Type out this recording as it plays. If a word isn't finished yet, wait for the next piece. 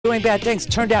doing bad things.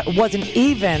 Turned out it wasn't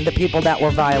even the people that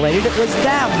were violated, it was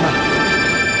them.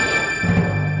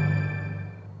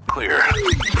 Clear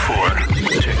for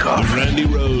takeoff. Randy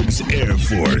Rhodes Air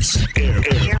Force. Air.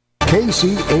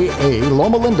 KCAA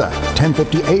Loma Linda,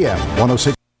 1050 AM,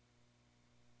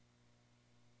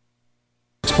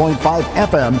 106.5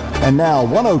 FM, and now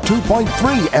 102.3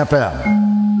 FM.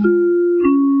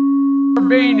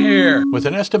 Being here. With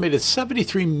an estimated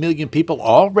 73 million people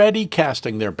already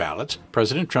casting their ballots,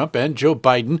 President Trump and Joe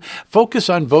Biden focus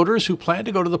on voters who plan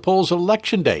to go to the polls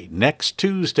Election Day next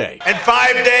Tuesday. And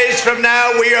 5 days from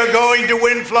now, we are going to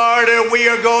win Florida. We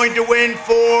are going to win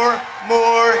 4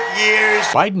 more years.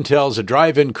 Biden tells a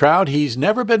drive-in crowd he's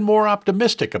never been more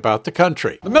optimistic about the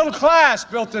country. The middle class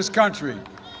built this country,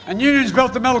 and unions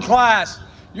built the middle class.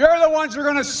 You're the ones who are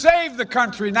going to save the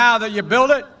country now that you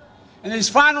build it. In these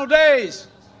final days,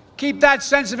 keep that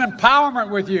sense of empowerment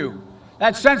with you,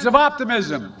 that sense of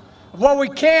optimism, of what we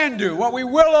can do, what we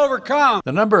will overcome.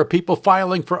 The number of people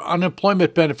filing for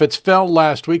unemployment benefits fell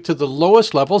last week to the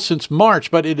lowest level since March,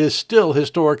 but it is still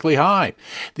historically high.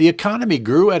 The economy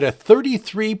grew at a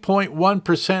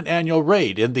 33.1% annual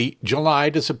rate in the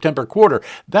July to September quarter.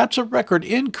 That's a record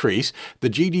increase. The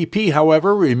GDP,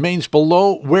 however, remains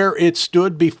below where it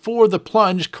stood before the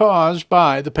plunge caused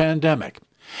by the pandemic.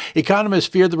 Economists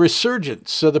fear the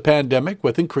resurgence of the pandemic,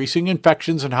 with increasing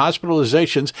infections and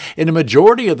hospitalizations in a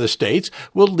majority of the states,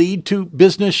 will lead to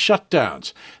business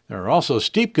shutdowns. There are also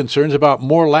steep concerns about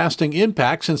more lasting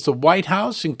impacts since the White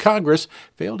House and Congress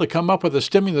failed to come up with a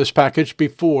stimulus package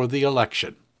before the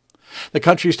election. The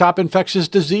country's top infectious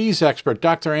disease expert,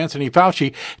 Dr. Anthony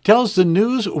Fauci, tells the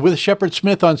news with Shepard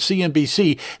Smith on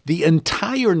CNBC the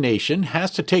entire nation has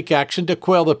to take action to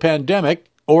quell the pandemic,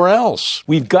 or else.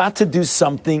 We've got to do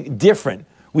something different.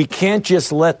 We can't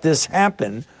just let this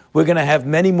happen. We're going to have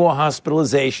many more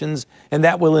hospitalizations, and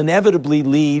that will inevitably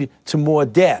lead to more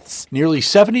deaths. Nearly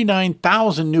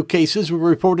 79,000 new cases were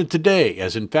reported today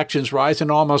as infections rise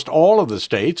in almost all of the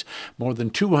states. More than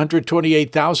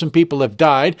 228,000 people have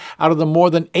died out of the more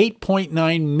than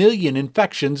 8.9 million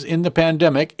infections in the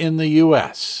pandemic in the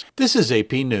U.S. This is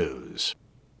AP News.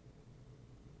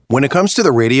 When it comes to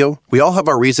the radio, we all have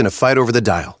our reason to fight over the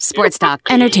dial. Sports talk,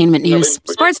 entertainment news.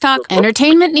 Sports talk,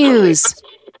 entertainment news.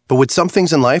 But with some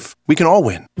things in life, we can all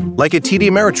win. Like at TD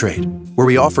Ameritrade, where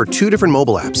we offer 2 different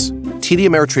mobile apps. TD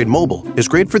Ameritrade Mobile is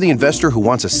great for the investor who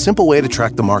wants a simple way to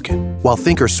track the market, while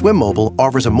Thinkorswim Mobile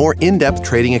offers a more in-depth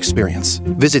trading experience.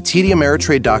 Visit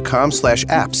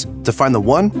tdameritrade.com/apps to find the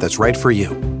one that's right for you.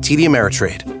 TD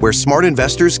Ameritrade, where smart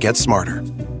investors get smarter.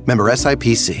 Member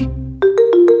SIPC.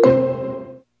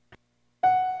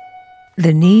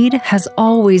 The need has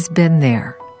always been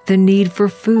there. The need for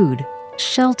food,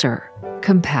 shelter,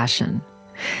 compassion.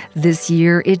 This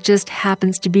year, it just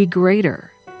happens to be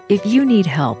greater. If you need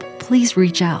help, please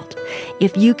reach out.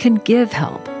 If you can give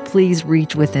help, please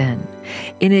reach within.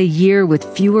 In a year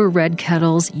with fewer red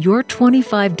kettles, your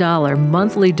 $25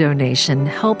 monthly donation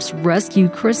helps rescue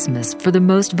Christmas for the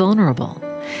most vulnerable.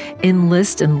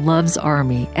 Enlist in Love's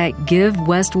Army at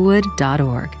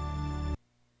GiveWestwood.org.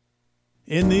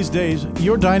 In these days,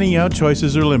 your dining out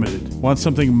choices are limited. Want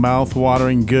something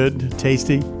mouth-watering, good,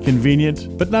 tasty,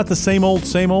 convenient, but not the same old,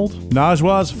 same old?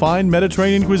 Najwa's fine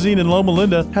Mediterranean cuisine in Loma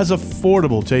Linda has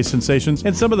affordable taste sensations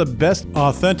and some of the best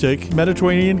authentic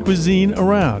Mediterranean cuisine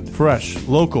around. Fresh,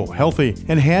 local, healthy,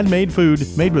 and handmade food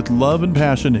made with love and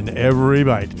passion in every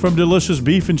bite. From delicious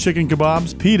beef and chicken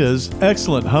kebabs, pitas,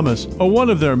 excellent hummus, or one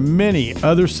of their many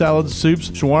other salads, soups,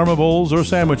 shawarma bowls, or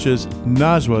sandwiches,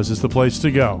 Najwa's is the place to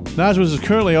go. Najwa's is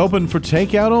currently open for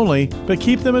takeout only, but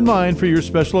keep them in mind for your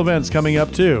special events coming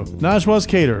up too. Najwa's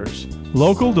Caterers.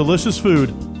 Local, delicious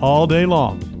food all day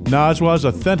long. Najwa's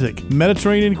authentic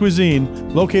Mediterranean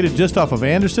cuisine, located just off of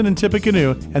Anderson and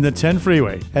Tippecanoe and the 10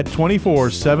 freeway at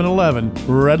 24711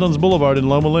 Redlands Boulevard in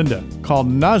Loma Linda. Call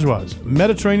Najwa's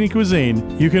Mediterranean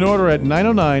Cuisine. You can order at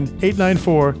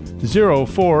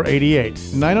 909-894-0488.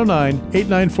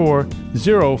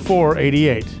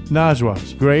 909-894-0488.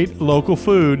 Najwa's. Great local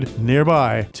food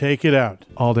nearby. Take it out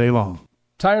all day long.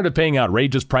 Tired of paying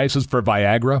outrageous prices for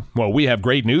Viagra? Well, we have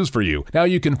great news for you. Now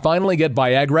you can finally get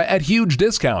Viagra at huge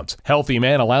discounts. Healthy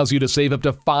Man allows you to save up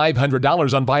to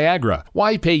 $500 on Viagra.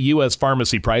 Why pay U.S.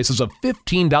 pharmacy prices of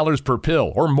 $15 per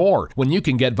pill or more when you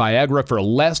can get Viagra for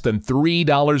less than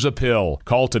 $3 a pill?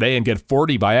 Call today and get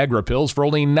 40 Viagra pills for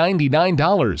only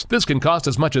 $99. This can cost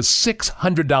as much as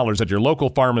 $600 at your local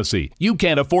pharmacy. You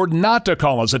can't afford not to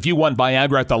call us if you want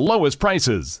Viagra at the lowest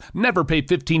prices. Never pay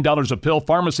 $15 a pill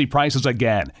pharmacy prices again.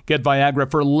 Again, get Viagra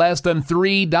for less than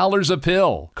 $3 a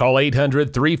pill. Call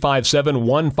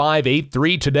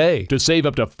 800-357-1583 today to save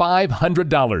up to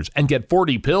 $500 and get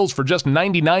 40 pills for just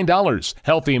 $99.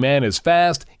 Healthy Man is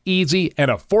fast, easy, and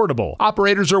affordable.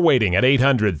 Operators are waiting at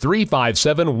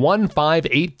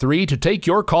 800-357-1583 to take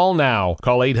your call now.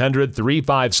 Call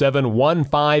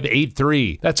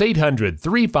 800-357-1583. That's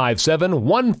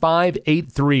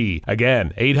 800-357-1583.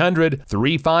 Again,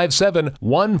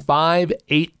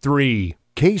 800-357-1583.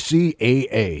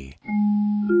 KCAA.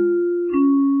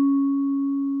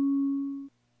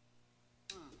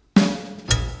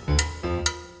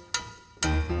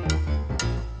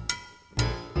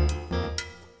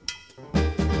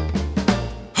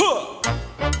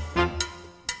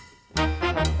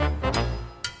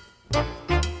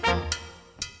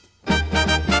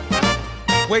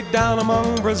 Way down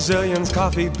among Brazilians,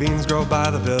 coffee beans grow by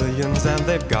the billions, and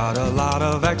they've got a lot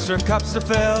of extra cups to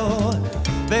fill.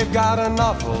 They've got an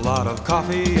awful lot of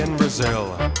coffee in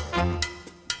Brazil.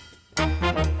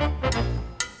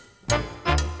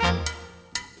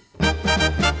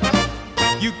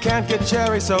 You can't get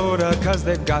cherry soda, 'cause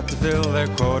they've got to fill their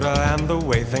quota, and the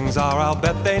way things are, I'll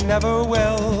bet they never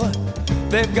will.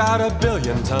 They've got 1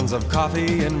 billion tons of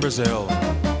coffee in Brazil.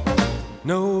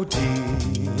 No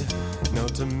tea, no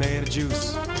tomato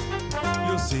juice,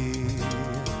 you'll see,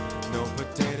 no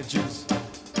potato juice.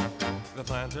 The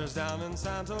planters down in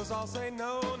Santos all say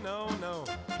no, no, no.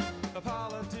 A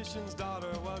politician's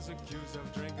daughter was accused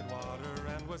of drinking water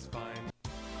and was fined.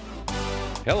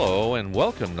 Hello and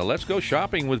welcome to Let's Go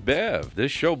Shopping with Bev.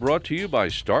 This show brought to you by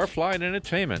Starflight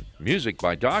Entertainment. Music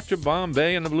by Dr.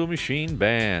 Bombay and the Blue Machine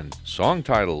Band. Song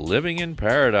title, Living in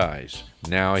Paradise.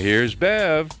 Now here's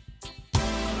Bev.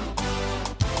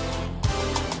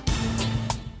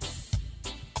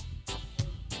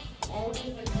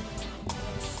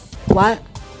 What?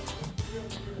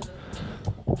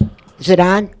 Is it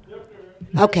on?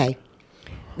 Okay.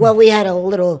 Well, we had a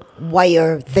little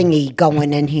wire thingy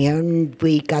going in here, and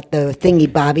we got the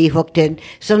thingy bobby hooked in,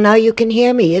 so now you can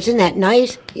hear me. Isn't that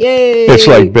nice? Yay! It's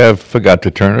like Bev forgot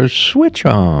to turn her switch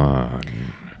on.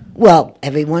 Well,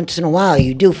 every once in a while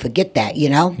you do forget that, you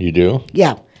know? You do?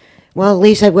 Yeah. Well, at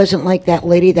least I wasn't like that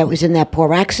lady that was in that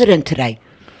poor accident today.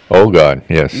 Oh, God,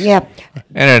 yes. Yeah.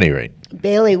 At any rate.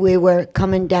 Bailey, we were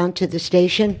coming down to the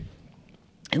station,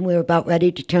 and we were about ready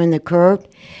to turn the curve.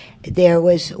 There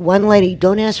was one lady,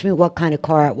 don't ask me what kind of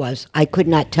car it was. I could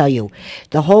not tell you.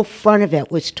 The whole front of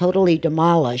it was totally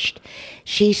demolished.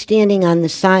 She's standing on the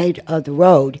side of the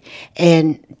road,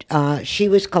 and she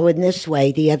was going this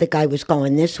way. The other guy was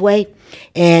going this way,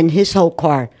 and his whole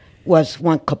car was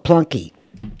one kaplunky.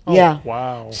 Oh, yeah.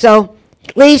 wow. So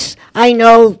at least I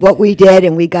know what we did,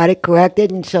 and we got it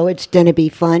corrected, and so it's going to be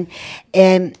fun.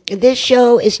 And this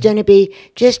show is going to be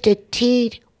just a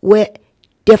teeny-wit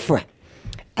different.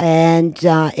 And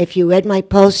if you read my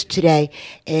post today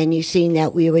and you seen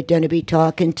that we were going to be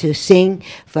talking to Singh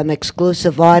from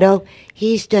Exclusive Auto,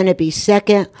 he's going to be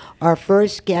second. Our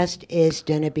first guest is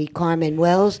going to be Carmen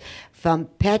Wells from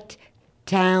Pet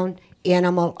Town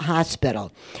Animal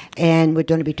Hospital. And we're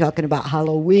going to be talking about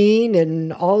Halloween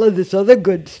and all of this other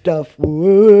good stuff.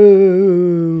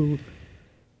 Woo!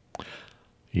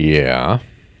 Yeah.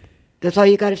 That's all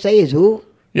you got to say is who?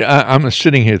 Yeah, I'm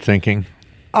sitting here thinking.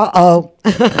 Uh-oh.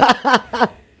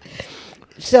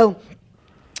 So,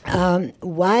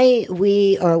 while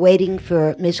we are waiting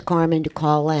for Miss Carmen to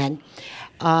call in,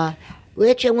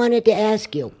 Rich, I wanted to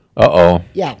ask you. Uh-oh.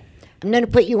 Yeah. I'm going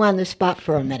to put you on the spot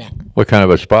for a minute. What kind of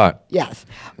a spot? Yes.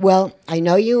 Well, I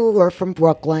know you were from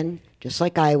Brooklyn, just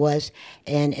like I was,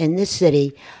 and in this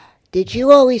city. Did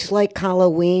you always like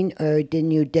Halloween, or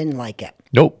didn't like it?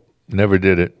 Nope. Never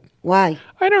did it. Why?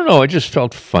 I don't know. It just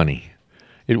felt funny.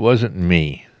 It wasn't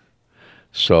me.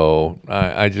 So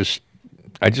I just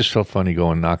felt funny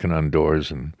going knocking on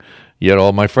doors, and yet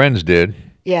all my friends did.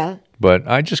 Yeah. But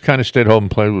I just kind of stayed home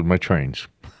and played with my trains.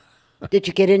 Did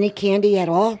you get any candy at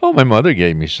all? Oh, my mother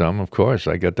gave me some, of course.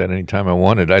 I got that anytime I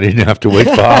wanted. I didn't have to wait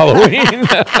for Halloween.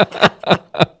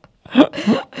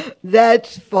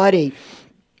 That's funny.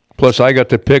 Plus, I got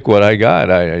to pick what I got.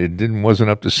 Wasn't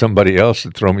up to somebody else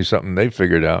to throw me something they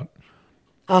figured out.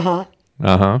 Uh-huh.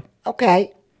 Uh-huh.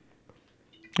 Okay.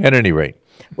 At any rate.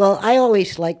 Well, I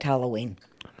always liked Halloween.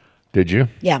 Did you?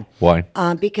 Yeah. Why?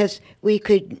 Because we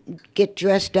could get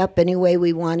dressed up any way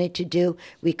we wanted to do.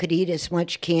 We could eat as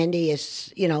much candy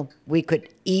as, we could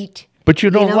eat. But you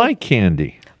don't like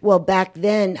candy. Well, back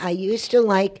then, I used to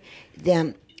like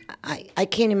them. I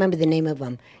can't remember the name of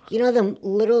them. You know them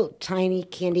little tiny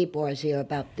candy bars here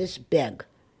about this big.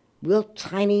 Real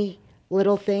tiny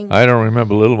little thing. I don't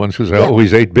remember little ones because I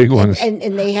always ate big ones. And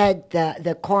they had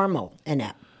the caramel in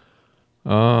it.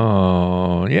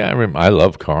 Oh, yeah, I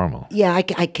love caramel. Yeah, I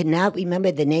cannot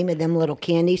remember the name of them little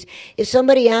candies. If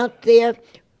somebody out there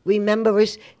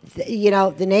remembers,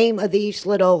 the name of these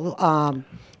little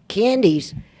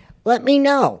candies, let me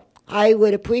know. I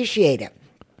would appreciate it.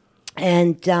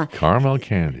 And caramel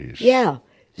candies. Yeah.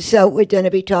 So we're going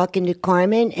to be talking to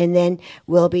Carmen, and then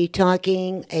we'll be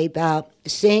talking about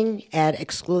Sing at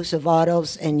Exclusive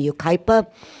Autos in Yucaipa.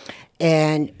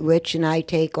 And Rich and I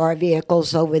take our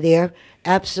vehicles over there.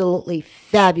 Absolutely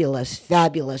fabulous,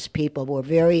 fabulous people. We're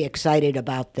very excited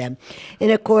about them.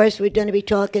 And, of course, we're going to be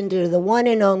talking to the one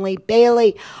and only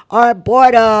Bailey, our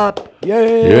board op.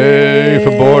 Yay! Yay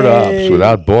for board ops.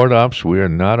 Without board ops, we are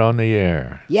not on the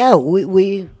air. Yeah,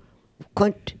 we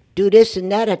couldn't do this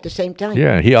and that at the same time.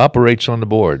 Yeah, he operates on the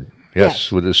board.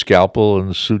 Yes, with his scalpel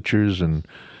and sutures and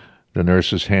the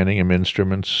nurses handing him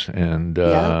instruments. And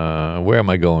where am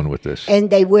I going with this? And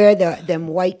they wear them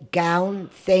white gown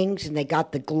things, and they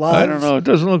got the gloves. I don't know. It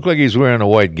doesn't look like he's wearing a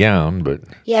white gown, but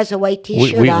he has a white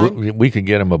T-shirt on. We could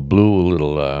get him a blue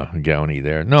little gownie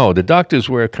there. No, the doctors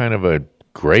wear kind of a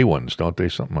gray ones, don't they?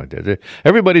 Something like that.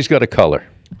 Everybody's got a color.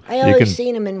 I always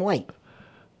seen him in white.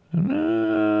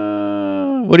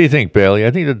 What do you think, Bailey?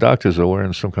 I think the doctors are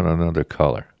wearing some kind of another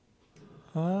color.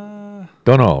 Don't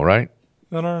know, right?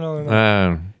 I don't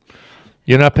know.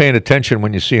 You're not paying attention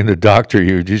when you're seeing the doctor.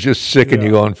 You're just sick and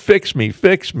you're going, fix me,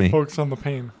 fix me. Focus on the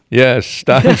pain. Yes,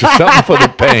 something for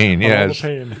the pain, yes. The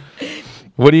pain.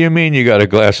 What do you mean you got a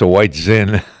glass of white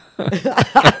Zin?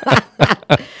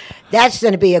 That's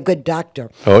going to be a good doctor.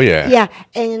 Oh, yeah. Yeah,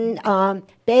 and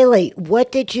Bailey,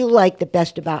 what did you like the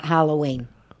best about Halloween?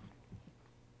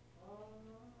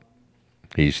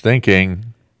 He's thinking.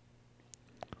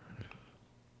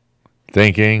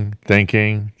 Thinking.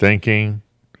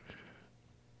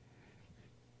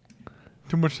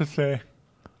 Too much to say.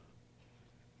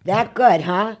 That good,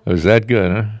 huh? Was that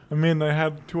good, huh? I mean, I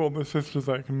had two older sisters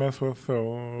I can mess with,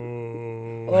 so...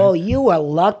 Oh, you were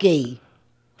lucky.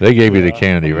 They gave you the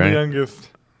candy, I'm right? the youngest.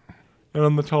 And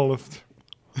I'm the tallest.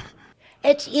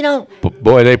 It's,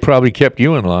 Boy, they probably kept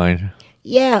you in line.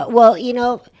 Yeah, well,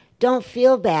 don't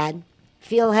feel bad.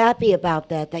 Feel happy about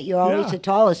that you're always the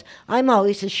tallest. I'm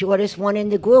always the shortest one in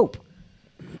the group.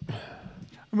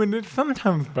 I mean, it's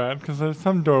sometimes bad because there's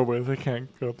some doorways I can't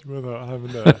go through without having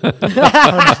to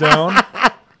punch down.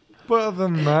 But other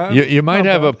than that... You might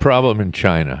have a problem in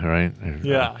China, right?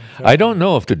 Yeah. I don't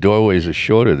know if the doorways are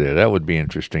shorter there. That would be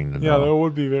interesting to know. Yeah, that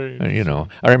would be very interesting.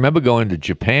 I remember going to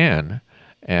Japan,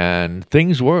 and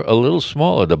things were a little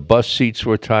smaller. The bus seats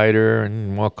were tighter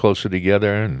and more closer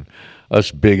together, and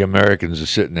us big Americans are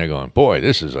sitting there going, boy,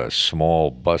 this is a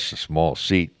small bus, a small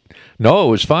seat. No,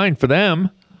 it was fine for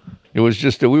them. It was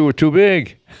just that we were too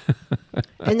big.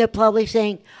 And they're probably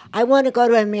saying, I want to go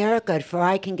to America for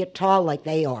I can get tall like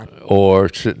they are. Or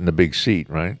sit in the big seat,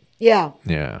 right? Yeah.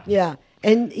 Yeah. Yeah.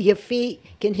 And your feet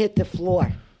can hit the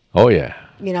floor. Oh, yeah.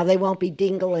 They won't be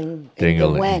dingling.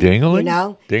 Dingling?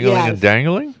 Dingling and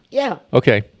dangling? Yeah.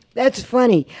 Okay. That's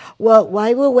funny. Well,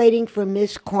 while we're waiting for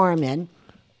Miss Carmen,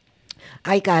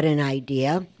 I got an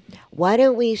idea. Why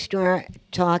don't we start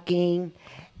talking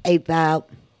about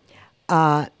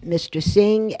Mr.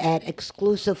 Singh at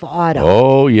Exclusive Auto?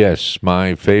 Oh, yes.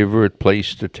 My favorite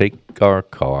place to take our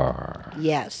car.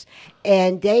 Yes.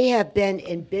 And they have been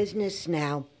in business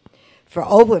now for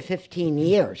over 15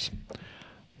 years.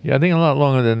 Yeah, I think a lot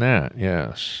longer than that,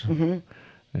 yes. Mm-hmm.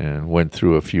 And went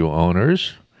through a few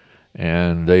owners,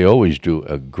 and they always do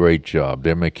a great job.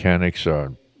 Their mechanics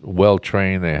are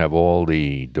well-trained. They have all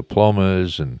the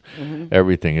diplomas and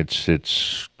everything.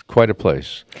 It's quite a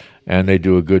place. And they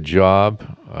do a good job,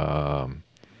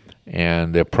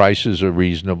 and their prices are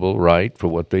reasonable, right, for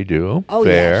what they do. Oh,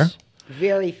 fair. Yes.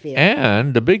 Very fair.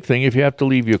 And the big thing, if you have to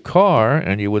leave your car,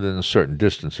 and you're within a certain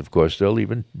distance, of course, they'll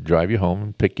even drive you home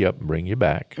and pick you up and bring you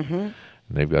back. Mm-hmm. And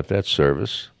they've got that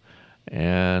service.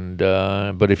 And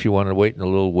but if you want to wait in a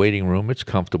little waiting room, it's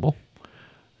comfortable.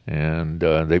 And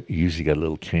they've usually got a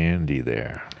little candy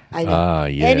there. I know. Ah,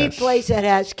 yes. Any place that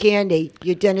has candy,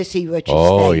 you're going to see Rich's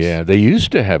Oh, face. yeah. They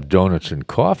used to have donuts and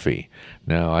coffee.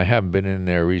 Now, I haven't been in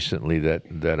there recently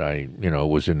that I,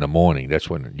 was in the morning. That's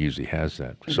when it usually has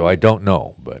that. So I don't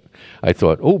know. But I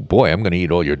thought, oh, boy, I'm going to eat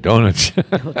all your donuts.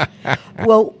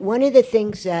 Well, one of the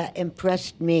things that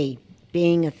impressed me,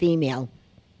 being a female,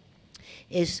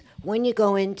 is when you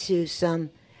go into some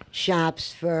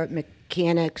shops for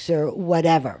mechanics or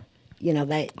whatever,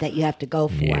 that you have to go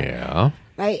for. Yeah.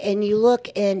 Right, and you look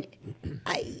and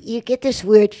you get this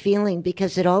weird feeling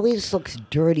because it always looks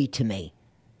dirty to me.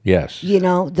 Yes. You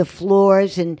know, the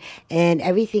floors and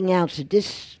everything else.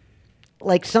 This,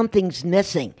 like something's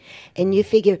missing. And you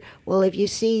figure, well, if you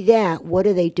see that, what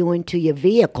are they doing to your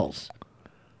vehicles?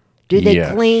 Do they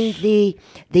Yes. clean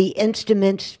the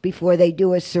instruments before they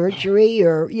do a surgery,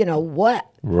 or, you know, what?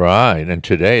 Right. And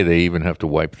today they even have to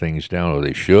wipe things down, or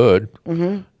they should,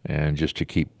 Mhm. and just to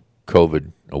keep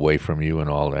COVID away from you and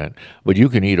all that. But you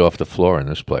can eat off the floor in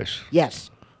this place. Yes,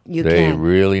 you They can.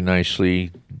 really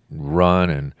nicely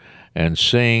run, and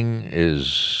Singh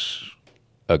is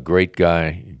a great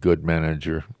guy, good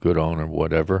manager, good owner,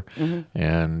 whatever. Mhm.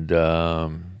 And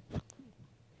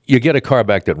you get a car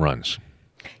back that runs.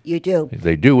 You do.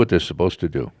 They do what they're supposed to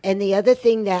do. And the other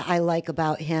thing that I like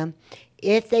about him,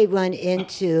 if they run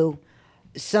into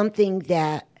something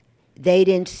that they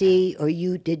didn't see or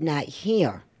you did not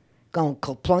hear, going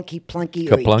plunky,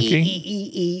 plunky, or Kaplunky?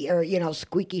 ee, or, you know,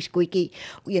 squeaky, squeaky,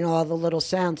 you know, all the little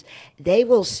sounds, they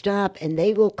will stop and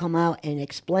they will come out and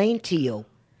explain to you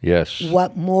Yes.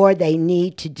 what more they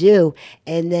need to do.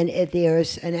 And then if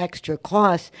there's an extra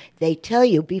cost, they tell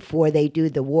you before they do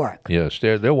the work. Yes,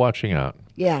 they're watching out.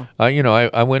 Yeah.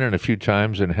 I went in a few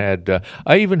times and had,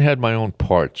 I even had my own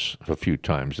parts a few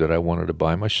times that I wanted to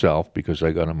buy myself because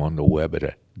I got them on the web at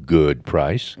a good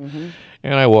price. Mm-hmm.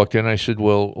 And I walked in, I said,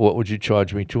 well, what would you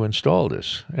charge me to install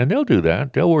this? And they'll do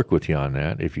that. They'll work with you on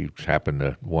that if you happen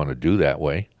to want to do that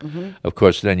way. Mhm. Of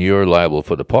course, then you're liable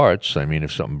for the parts. I mean,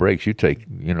 if something breaks, you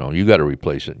got to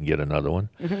replace it and get another one.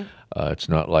 Mhm. It's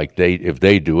not like if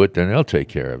they do it, then they'll take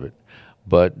care of it.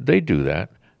 But they do that.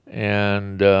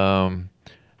 And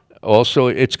also,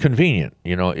 it's convenient.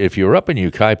 You know, if you're up in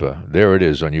Yucaipa, there it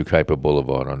is on Yucaipa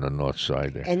Boulevard on the north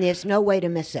side there. And there's no way to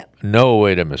miss it. No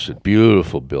way to miss it.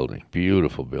 Beautiful building.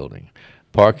 Beautiful building.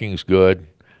 Parking's good.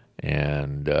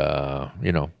 And,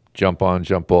 jump on,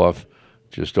 jump off,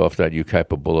 just off that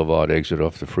Yucaipa Boulevard, exit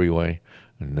off the freeway.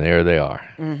 And there they are.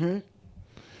 Mm-hmm.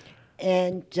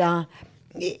 And,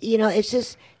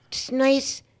 it's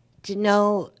nice to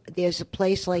know there's a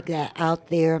place like that out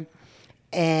there.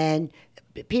 And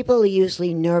people are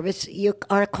usually nervous.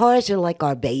 Our cars are like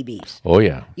our babies. Oh,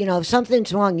 yeah. You know, if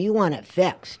something's wrong, you want it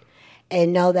fixed.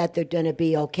 And know that they're going to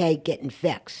be okay getting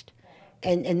fixed.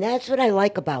 And that's what I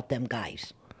like about them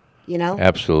guys. You know?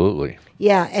 Absolutely.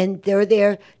 Yeah, and they're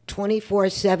there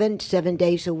 24/7, 7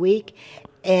 days a week.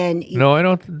 And No, I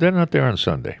don't. They're not there on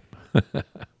Sunday.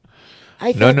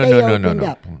 I thought they opened no.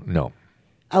 up. No.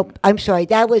 Oh, I'm sorry.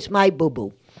 That was my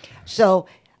boo-boo. So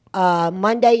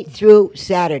Monday through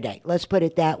Saturday. Let's put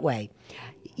it that way.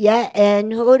 Yeah,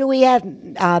 and who do we have,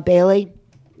 Bailey?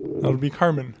 That'll be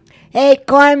Carmen. Hey,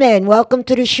 Carmen. Welcome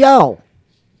to the show.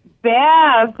 Bev,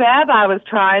 I was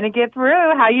trying to get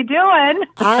through. How you doing?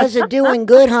 How's it doing?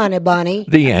 Good, honey bunny.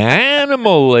 The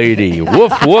animal lady.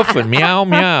 Woof, woof, and meow,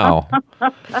 meow.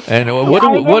 And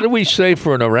what do we say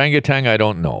for an orangutan? I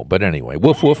don't know. But anyway,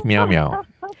 woof, woof, meow, meow.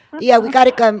 Yeah, we got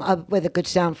to come up with a good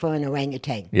sound for an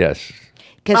orangutan. Yes.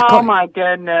 Oh, my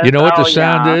goodness. You know what the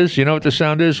sound yeah. is? You know what the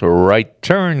sound is? Right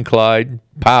turn, Clyde.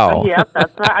 Pow. Yep,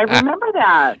 that's right. I remember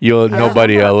that.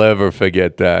 Nobody will ever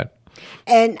forget that.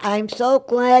 And I'm so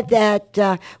glad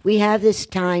that we have this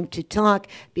time to talk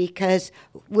because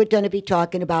we're going to be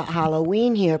talking about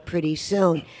Halloween here pretty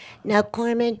soon. Now,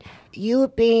 Carmen, you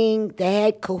being the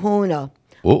head kahuna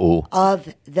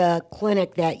of the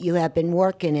clinic that you have been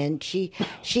working in, she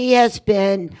has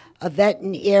been a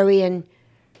veterinarian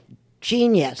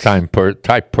genius.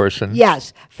 Type person.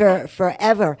 Yes, for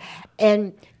forever.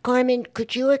 And Carmen,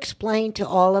 could you explain to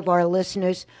all of our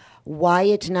listeners why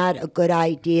it's not a good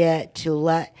idea to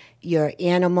let your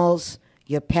animals,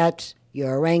 your pets,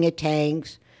 your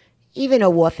orangutans, even a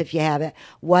wolf if you have it,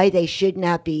 why they should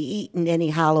not be eating any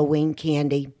Halloween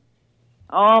candy?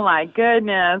 Oh, my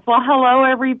goodness. Well, hello,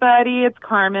 everybody. It's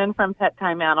Carmen from Pet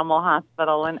Time Animal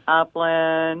Hospital in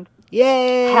Upland.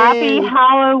 Yay! Happy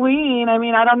Halloween. I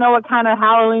mean, I don't know what kind of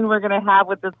Halloween we're going to have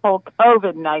with this whole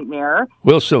COVID nightmare.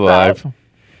 We'll survive.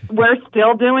 We're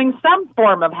still doing some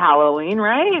form of Halloween,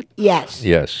 right? Yes.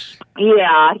 Yes.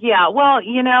 Yeah. Well,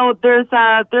 there's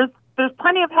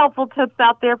plenty of helpful tips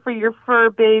out there for your fur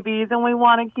babies, and we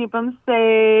want to keep them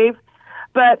safe.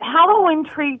 But Halloween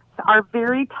treats are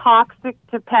very toxic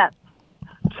to pets.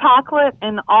 Chocolate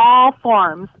in all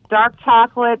forms, dark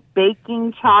chocolate,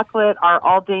 baking chocolate, are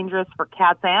all dangerous for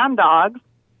cats and dogs.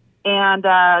 And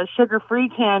sugar-free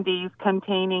candies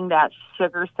containing that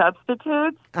sugar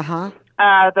substitutes,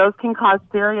 those can cause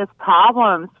serious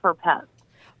problems for pets.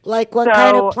 Like what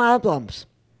kind of problems?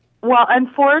 Well,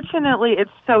 unfortunately,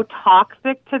 it's so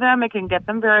toxic to them, it can get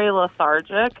them very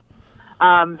lethargic,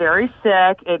 very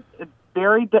sick.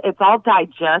 It's all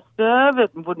digestive.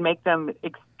 It would make them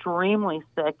extremely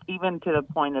sick, even to the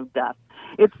point of death.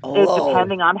 It's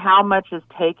depending on how much is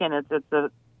taken. It's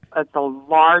a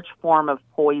large form of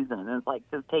poison. It's like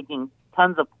just taking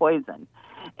tons of poison.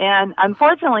 And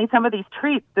unfortunately, some of these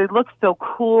treats, they look so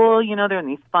cool. You know, they're in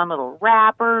these fun little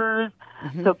wrappers.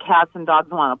 Mm-hmm. So cats and dogs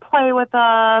want to play with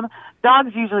them.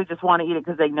 Dogs usually just want to eat it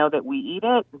because they know that we eat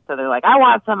it. And so they're like, I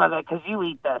want some of it because you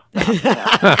eat this.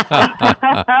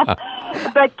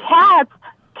 But cats,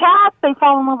 they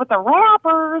fall in love with the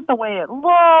wrappers, the way it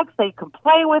looks. They can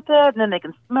play with it, and then they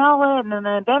can smell it, and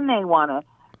then they want to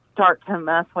start to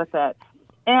mess with it.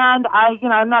 And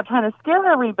I'm not trying to scare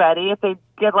everybody. If they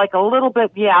get like a little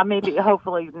bit, maybe,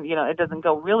 hopefully, it doesn't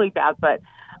go really bad. But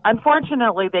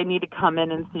unfortunately, they need to come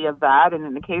in and see a vet. And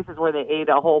in the cases where they ate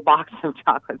a whole box of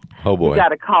chocolates, oh boy, you got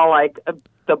to call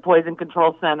the Poison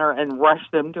Control Center and rush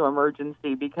them to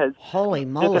emergency because holy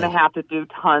moly, they're going to have to do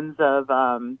tons of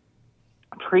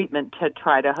treatment to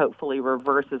try to hopefully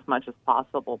reverse as much as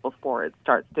possible before it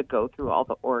starts to go through all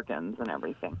the organs and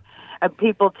everything. And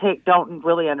people don't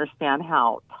really understand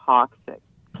how toxic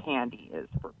candy is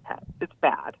for pets. It's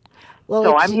bad. Well,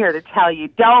 so I'm here to tell you,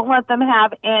 don't let them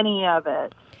have any of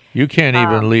it. You can't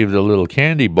even leave the little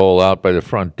candy bowl out by the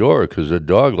front door because the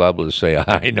dog liable to say,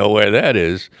 I know where that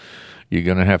is. You're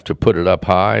going to have to put it up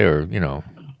high or,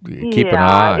 keep an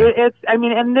eye.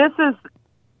 And this is,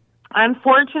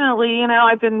 unfortunately,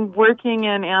 I've been working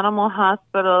in animal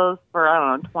hospitals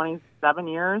for, 27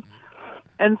 years.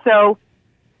 And so,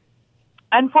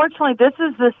 unfortunately, this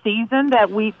is the season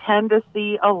that we tend to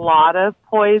see a lot of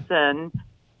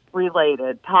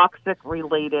poison-related,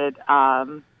 toxic-related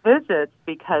visits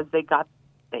because they got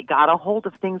a hold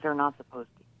of things they're not supposed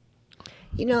to.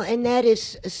 And that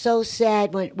is so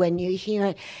sad when you hear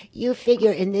it. You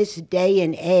figure in this day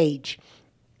and age,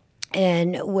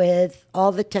 and with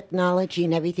all the technology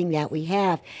and everything that we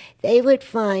have, they would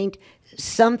find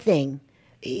something,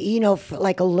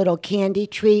 like a little candy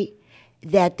treat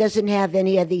that doesn't have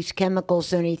any of these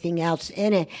chemicals or anything else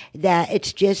in it, that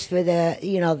it's just for the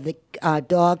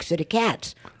dogs or the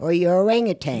cats or your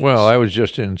orangutans. Well, I was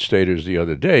just in Staters the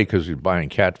other day because we're buying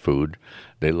cat food.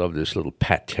 They love this little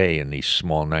pate in these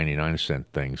small 99-cent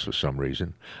things for some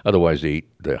reason. Otherwise, they eat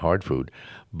the hard food.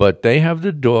 But they have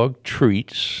the dog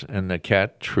treats and the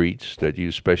cat treats that you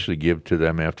especially give to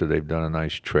them after they've done a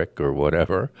nice trick or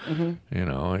whatever.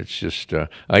 Mm-hmm. It's just,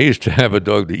 I used to have a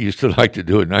dog that used to like to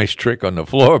do a nice trick on the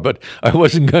floor, but I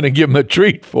wasn't going to give him a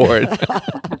treat for it.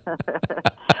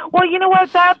 Well, you know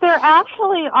what, there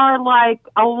actually are like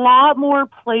a lot more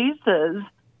places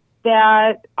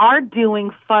that are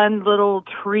doing fun little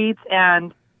treats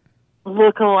and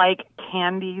look-alike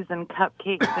candies and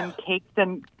cupcakes and cakes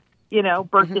and,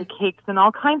 birthday cakes and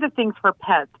all kinds of things for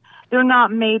pets. They're not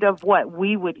made of what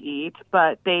we would eat,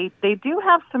 but they do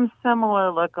have some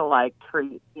similar look-alike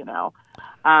treats,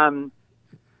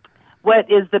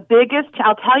 What is the biggest,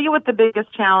 I'll tell you what the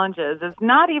biggest challenge is. It's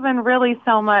not even really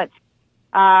so much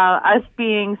us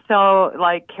being so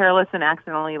careless and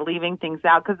accidentally leaving things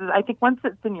out, because I think once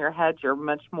it's in your head, you're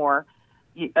much more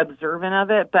observant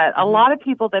of it. But a lot of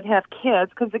people that have kids,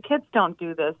 because the kids don't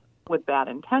do this with bad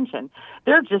intention,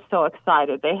 they're just so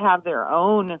excited. They have their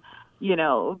own,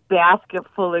 basket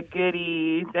full of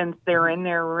goodies, and they're in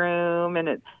their room,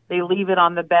 and they leave it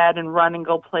on the bed and run and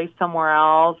go play somewhere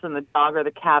else, and the dog or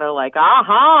the cat are like,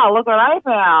 aha, look what I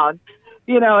found.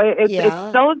 It's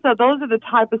those are the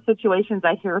type of situations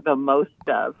I hear the most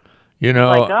of.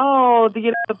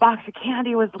 The box of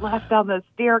candy was left on the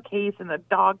staircase and the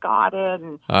dog got it.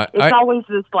 And it's always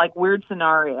this weird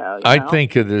scenario. I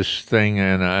think of this thing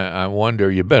and I wonder,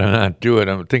 you better not do it.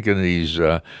 I'm thinking of these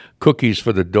cookies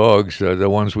for the dogs, the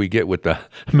ones we get with the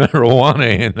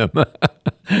marijuana in them.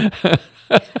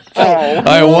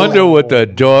 I wonder what the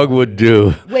dog would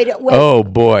do. Wait, oh,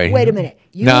 boy. Wait a minute.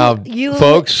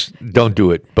 Folks, don't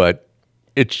do it, but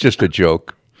it's just a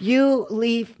joke. You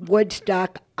leave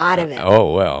Woodstock out of it.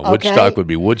 Oh, well, okay? Woodstock would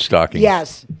be woodstocking.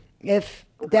 Yes. If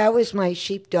that was my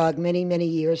sheepdog many, many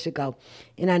years ago,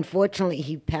 and unfortunately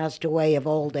he passed away of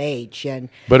old age.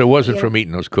 But it wasn't from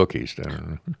eating those cookies.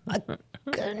 Maybe.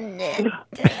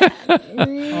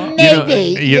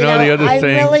 The other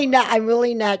thing. I'm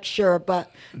really not sure, but,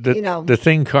 The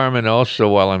thing, Carmen, also,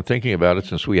 while I'm thinking about it,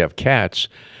 since we have cats,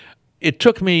 it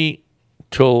took me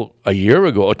till a year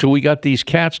ago, till we got these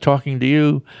cats talking to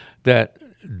you, that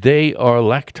they are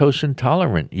lactose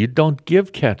intolerant. You don't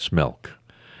give cats milk.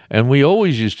 And we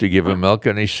always used to give them milk,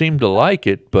 and they seem to like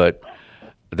it, but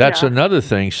that's another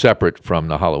thing separate from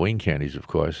the Halloween candies, of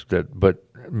course. But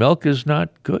milk is not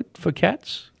good for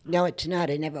cats? No, it's not.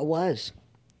 It never was.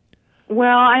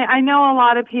 Well, I know a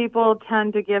lot of people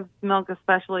tend to give milk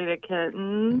especially to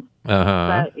kittens. But,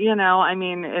 I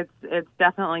mean, it's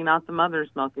definitely not the mother's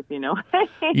milk, if you know.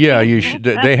 Yeah, you should.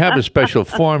 They have a special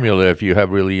formula if you have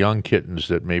really young kittens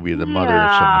that maybe the mother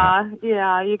somehow.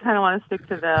 Yeah, you kind of want to stick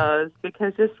to those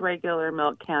because just regular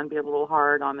milk can be a little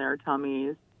hard on their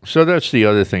tummies. So that's the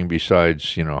other thing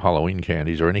besides, Halloween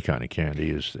candies or any kind of candy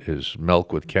is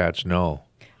milk with cats. No.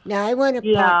 Now I want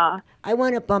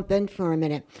to bump in for a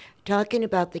minute, talking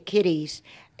about the kitties,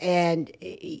 and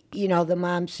the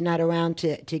mom's not around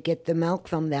to get the milk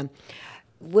from them.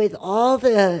 With all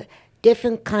the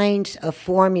different kinds of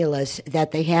formulas that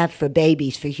they have for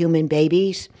babies, for human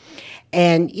babies,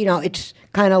 and it's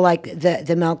kind of like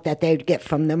the milk that they'd get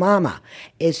from the mama.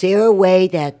 Is there a way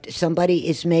that somebody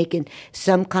is making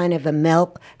some kind of a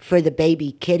milk for the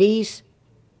baby kitties?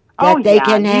 Can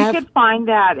have? You could find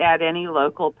that at any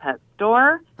local pet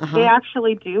store. They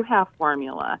actually do have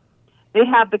formula. They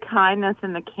have the kind that's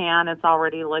in the can, it's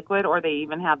already liquid, or they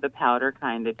even have the powder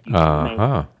kind that you can make.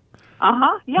 Yeah.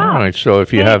 All right, so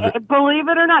if you have... Believe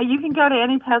it or not, you can go to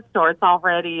any pet store. It's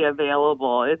already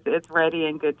available. It's ready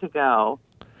and good to go.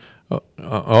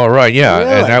 All right, yeah,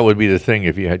 Really? And that would be the thing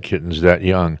if you had kittens that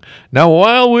young. Now,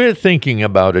 while we're thinking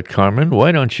about it, Carmen,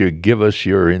 why don't you give us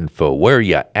your info? Where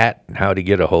you at and how to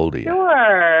get a hold of you?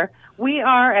 Sure. We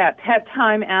are at Pet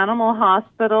Time Animal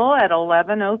Hospital at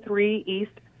 1103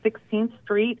 East 16th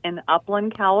Street in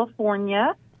Upland,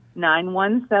 California,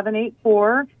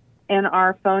 91784. And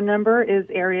our phone number is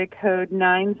area code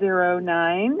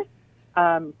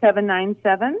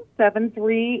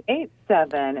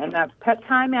 909-797-7387. And that's Pet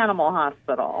Time Animal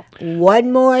Hospital.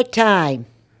 One more time.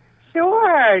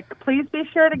 Sure. Please be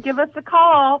sure to give us a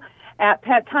call at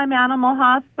Pet Time Animal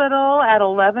Hospital at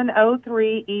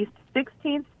 1103 East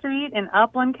 16th Street in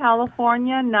Upland,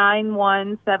 California,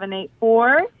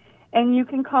 91784. And you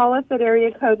can call us at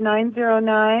area code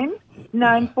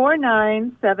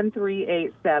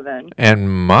 909-949-7387.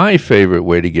 And my favorite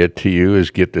way to get to you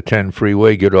is get the 10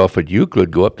 freeway, get off at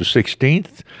Euclid, go up to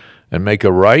 16th, and make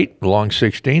a right along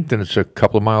 16th, and it's a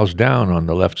couple of miles down on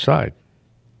the left side.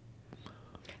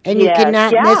 And you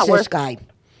cannot miss this guy.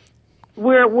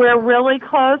 We're really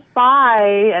close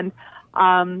by, and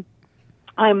I'm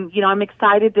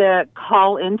excited to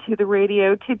call into the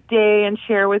radio today and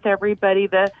share with everybody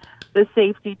the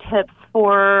safety tips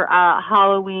for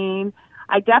Halloween.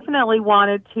 I definitely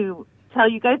wanted to tell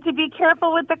you guys to be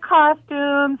careful with the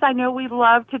costumes. I know we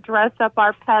love to dress up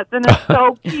our pets, and it's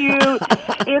so cute.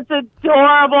 It's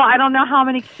adorable. I don't know how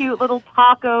many cute little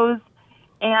tacos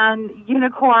and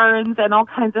unicorns and all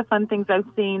kinds of fun things I've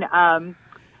seen.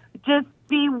 Just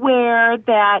beware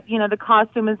that, the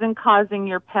costume isn't causing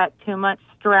your pet too much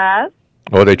stress.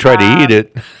 Oh, they try to eat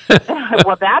it.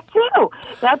 Well, that too.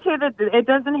 That it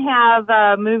doesn't have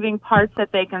moving parts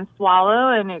that they can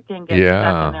swallow, and it can get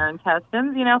stuck in their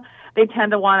intestines. They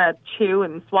tend to want to chew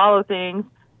and swallow things,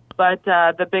 but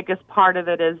the biggest part of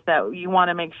it is that you want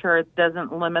to make sure it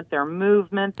doesn't limit their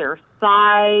movement, their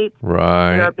sight,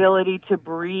 their ability to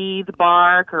breathe,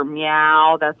 bark, or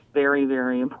meow. That's very,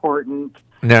 very important.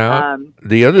 Now,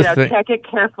 the other thing... check it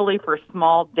carefully for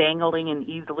small, dangling, and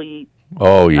easily...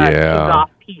 off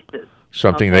pieces.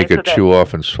 Something they could chew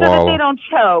off and swallow. So that they don't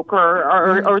choke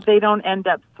or they don't end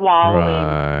up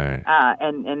swallowing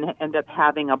and end up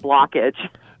having a blockage.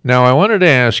 Now, I wanted to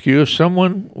ask you, if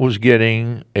someone was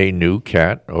getting a new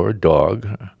cat or a dog,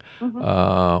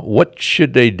 what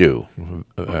should they do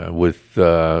with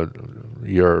the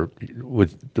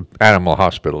animal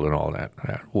hospital and all that?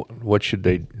 What should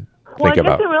they I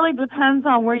guess it really depends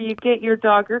on where you get your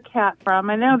dog or cat from.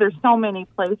 I know there's so many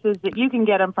places that you can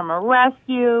get them from a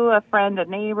rescue, a friend, a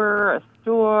neighbor, a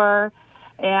store.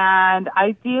 And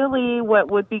ideally, what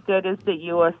would be good is that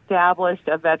you established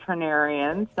a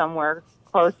veterinarian somewhere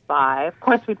close by. Of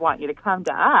course, we'd want you to come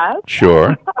to us.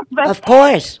 Sure. Of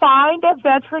course. Find a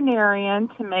veterinarian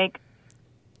to make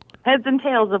heads and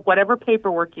tails of whatever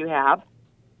paperwork you have.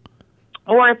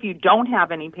 Or if you don't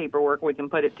have any paperwork, we can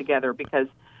put it together, because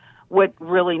what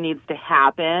really needs to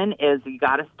happen is you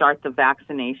got to start the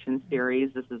vaccination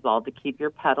series. This is all to keep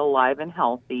your pet alive and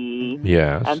healthy.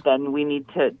 Yes. And then we need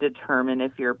to determine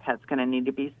if your pet's going to need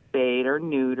to be spayed or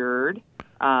neutered.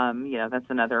 That's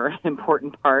another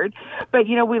important part. But,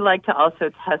 we like to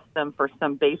also test them for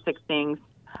some basic things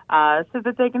so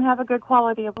that they can have a good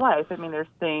quality of life. I mean, there's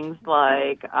things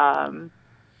like...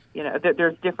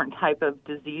 there's different type of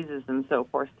diseases and so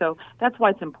forth. So that's why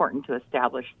it's important to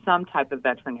establish some type of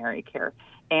veterinary care.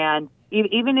 And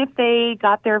even if they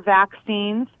got their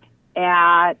vaccines,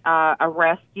 at a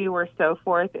rescue or so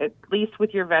forth, at least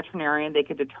with your veterinarian, they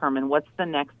could determine what's the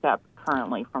next step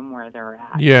currently from where they're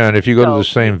at. Yeah, and if you go to the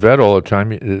same vet all the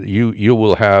time, you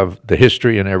will have the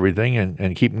history and everything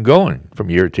and keep them going from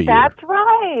year to year. That's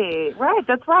right. Right,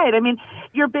 that's right. I mean,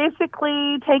 you're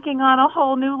basically taking on a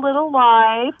whole new little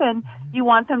life, and you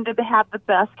want them to have the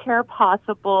best care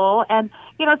possible. And,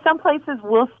 you know, some places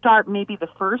will start maybe the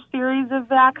first series of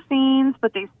vaccines,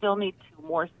 but they still need 2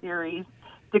 more series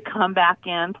to come back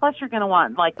in. Plus, you're going to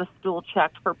want, like, the stool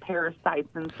checked for parasites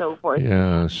and so forth.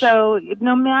 Yes. So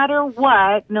no matter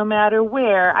what, no matter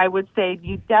where, I would say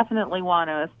you definitely want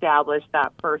to establish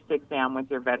that first exam with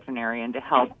your veterinarian to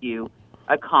help you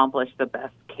accomplish the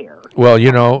best care. Well,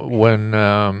 you know, when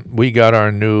we got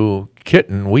our new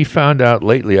kitten, we found out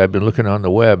lately, I've been looking on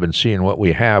the web and seeing what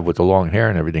we have with the long hair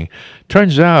and everything.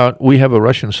 Turns out we have a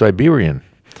Russian Siberian.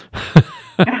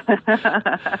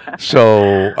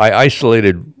 So I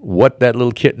isolated what that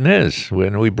little kitten is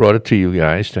when we brought it to you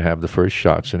guys to have the first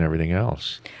shots and everything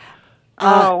else.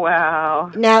 Oh,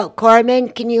 wow. Now, Carmen,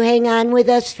 can you hang on with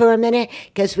us for a minute?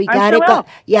 Because we got to go.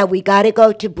 Yeah, we got to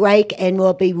go to break, and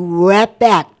we'll be right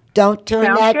back. Don't turn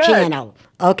Sounds that good. channel.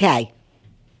 Okay.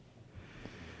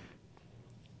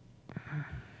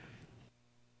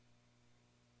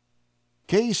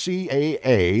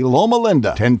 KCAA Loma Linda,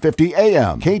 1050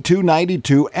 AM,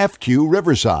 K292 FQ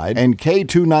Riverside, and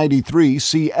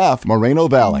K293 CF Moreno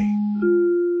Valley.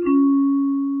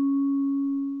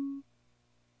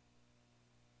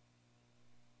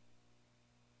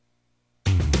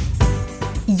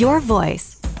 Your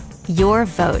voice, your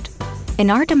vote.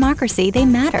 In our democracy, they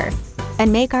matter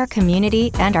and make our community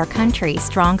and our country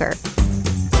stronger.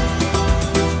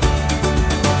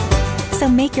 So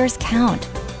make yours count.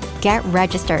 Get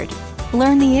registered,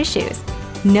 learn the issues,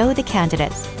 know the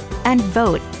candidates, and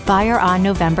vote by or on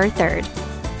November 3rd.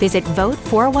 Visit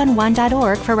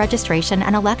vote411.org for registration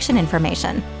and election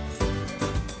information.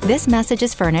 This message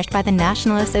is furnished by the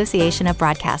National Association of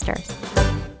Broadcasters.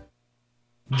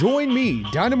 Join me,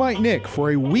 Dynamite Nick,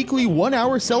 for a weekly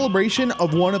 1-hour celebration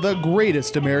of one of the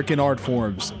greatest American art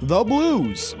forms, the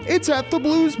blues. It's at the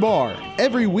Blues Bar.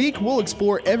 Every week, we'll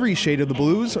explore every shade of the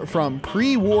blues, from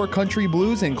pre-war country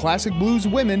blues and classic blues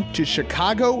women to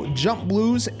Chicago, jump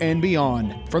blues, and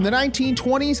beyond. From the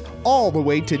 1920s all the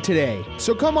way to today.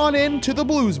 So come on in to the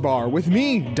Blues Bar with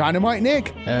me, Dynamite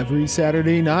Nick, every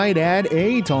Saturday night at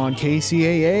 8 on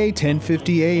KCAA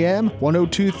 1050 AM,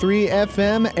 102.3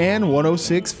 FM, and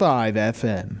 106.5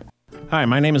 FM. Hi,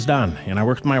 my name is Don, and I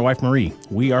work with my wife Marie.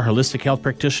 We are holistic health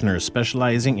practitioners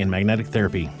specializing in magnetic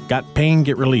therapy. Got pain,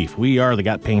 get relief. We are the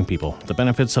Got Pain people. The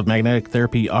benefits of magnetic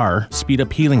therapy are speed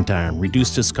up healing time,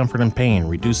 reduce discomfort and pain,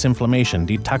 reduce inflammation,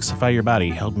 detoxify your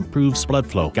body, help improve blood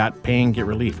flow. Got pain, get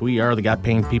relief. We are the Got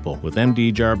Pain people. With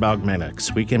MD Jar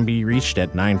Biomagnetic, we can be reached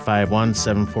at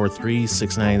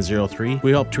 951-743-6903.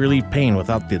 We help to relieve pain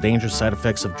without the dangerous side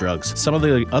effects of drugs. Some of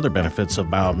the other benefits of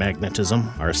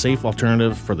biomagnetism are a safe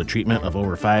alternative for the treatment of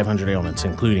over 500 ailments,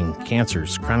 including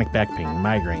cancers, chronic back pain,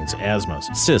 migraines,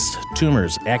 asthmas, cysts,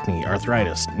 tumors, acne,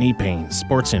 arthritis, knee pain,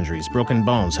 sports injuries, broken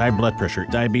bones, high blood pressure,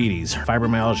 diabetes,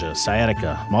 fibromyalgia,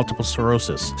 sciatica, multiple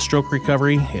sclerosis, stroke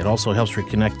recovery. It also helps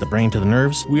reconnect the brain to the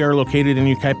nerves. We are located in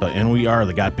Yucaipa, and we are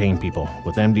the Got Pain people.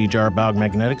 With MD Jar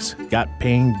Biomagnetics, got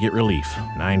pain, get relief.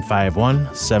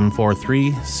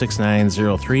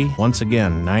 951-743-6903. Once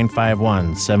again,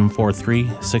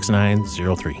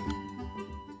 951-743-6903.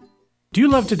 Do you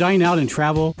love to dine out and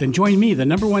travel? Then join me, the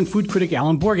 #1 food critic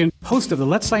Alan Borgen, host of the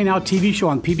Let's Dine Out TV show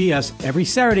on PBS, every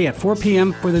Saturday at 4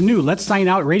 p.m. for the new Let's Dine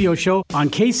Out radio show on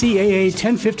KCAA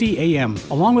 1050 AM.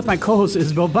 Along with my co-host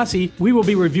Isabel Bussey, we will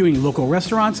be reviewing local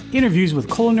restaurants, interviews with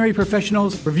culinary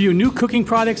professionals, review new cooking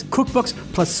products, cookbooks,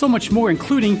 plus so much more,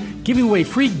 including giving away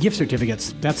free gift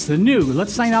certificates. That's the new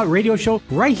Let's Dine Out radio show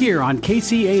right here on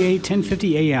KCAA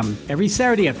 1050 AM, every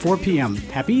Saturday at 4 p.m.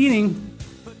 Happy eating!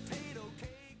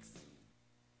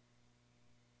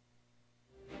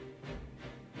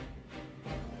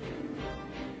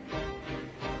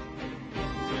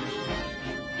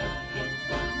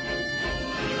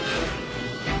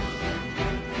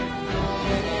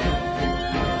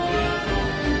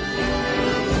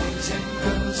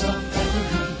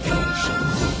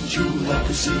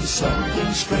 See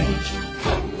something strange.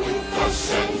 Come with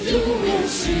us and you will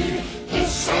see.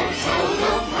 It's our town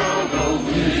of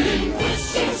Halloween.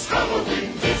 This is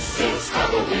Halloween. This is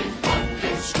Halloween.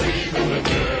 Pumpkins screaming and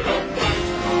get up.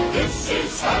 This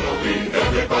is Halloween.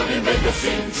 Everybody make a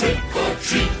scene. Trick or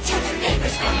treat. Tell the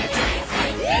neighbors on the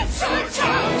diaphragm. It's our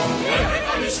town.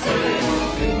 Everybody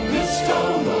scream in this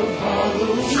town of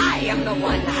Halloween. I am the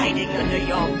one hiding under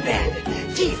your bed.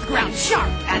 Teeth ground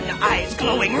sharp and your eyes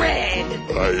glowing red.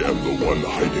 I am the one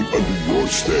hiding under your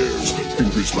stairs,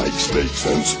 fingers like snakes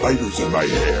and spiders in my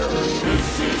hair.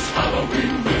 This is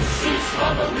Halloween, this is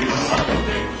Halloween,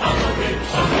 Halloween, Halloween,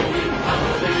 Halloween,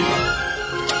 Halloween.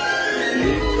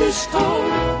 In this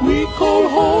town we call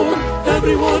home,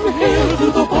 everyone hail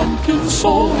to the pumpkin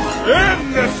song.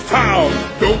 In this town,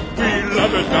 don't we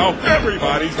love it now?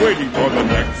 Everybody's waiting for the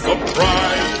next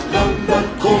surprise. Down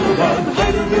that corner,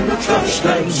 hiding in the trash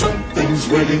can, something's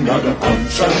waiting on a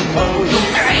punch and moan.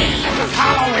 Hooray! It's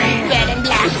Halloween! Red and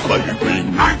black. It's flying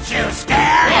green. Aren't you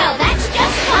scared? Well, that's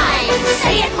just fine.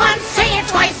 Say it once, say it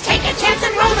twice, take a chance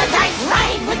and roll the dice.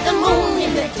 Ride with the moon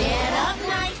in the dead of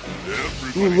night.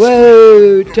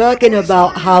 Whoa, talking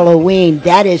about Halloween,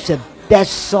 that is the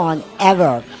best song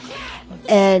ever.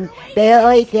 And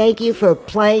Bailey, thank you for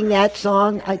playing that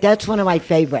song. That's one of my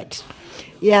favorites.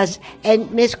 Yes,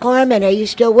 and Miss Corman, are you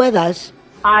still with us?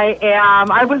 I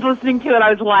am. I was listening to it. I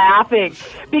was laughing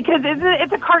because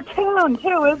it's a cartoon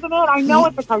too, isn't it? I know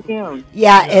it's a cartoon.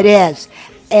 Yeah, it is.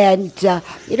 And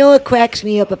you know what cracks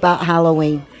me up about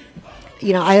Halloween?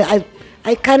 You know,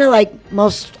 I kind of like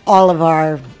most all of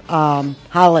our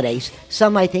holidays.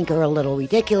 Some I think are a little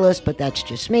ridiculous, but that's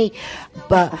just me.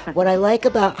 But what I like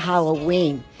about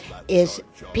Halloween is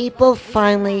people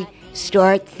finally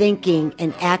start thinking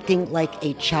and acting like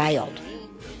a child.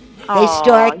 They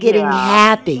start getting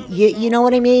happy. You know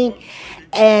what I mean?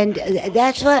 And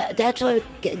that's what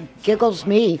giggles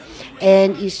me.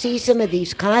 And you see some of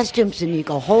these costumes and you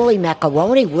go, holy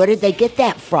macaroni, where did they get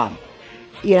that from?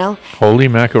 You know? Holy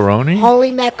macaroni?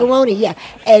 Holy macaroni, yeah.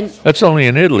 And that's only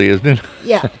in Italy, isn't it?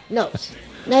 yeah, no,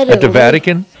 not At the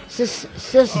Vatican?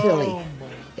 Sicily.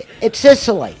 It's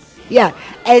Sicily, yeah.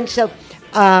 And so...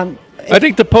 I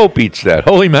think the Pope eats that,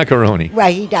 holy macaroni.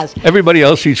 Right, he does. Everybody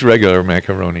else eats regular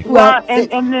macaroni. Well,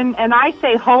 and I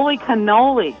say holy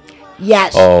cannoli.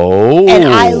 Yes. Oh. And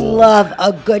I love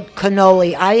a good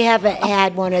cannoli. I haven't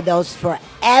had one of those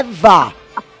forever.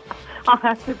 I'll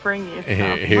have to bring you some.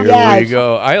 Here we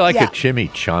go. I like a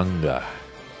chimichanga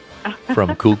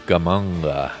from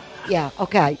Cucamonga. Yeah,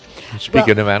 okay.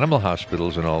 Speaking of animal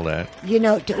hospitals and all that. You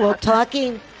know, well,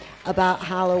 talking about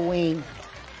Halloween,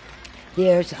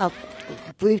 I'll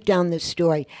brief down this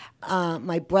story.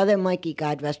 My brother Mikey,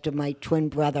 God rest him, my twin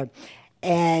brother,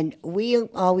 and we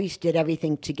always did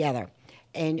everything together.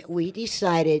 And we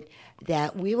decided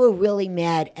that we were really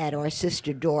mad at our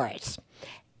sister Doris.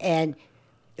 And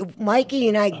Mikey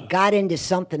and I got into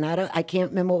something. I can't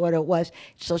remember what it was.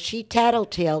 So she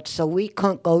tattletaled, so we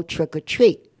couldn't go trick or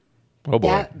treat. Oh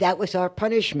boy! That was our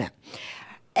punishment.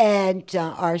 And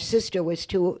our sister was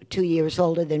two years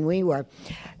older than we were,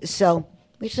 so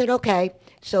we said okay.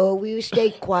 So we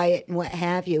stayed quiet and what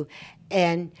have you.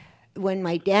 And when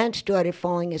my dad started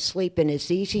falling asleep in his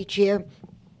easy chair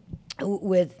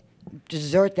with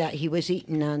dessert that he was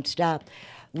eating nonstop,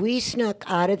 we snuck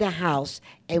out of the house,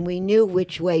 and we knew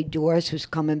which way Doris was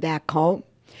coming back home.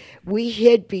 We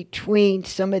hid between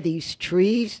some of these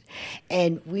trees,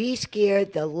 and we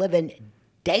scared the living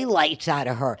daylights out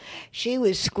of her. She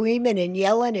was screaming and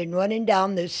yelling and running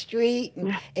down the street,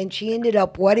 and she ended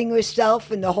up wetting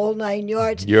herself in the whole 9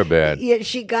 yards. You're bad. Yeah,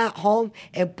 she got home,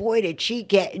 and boy, did she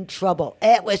get in trouble.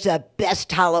 It was the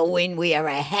best Halloween we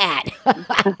ever had.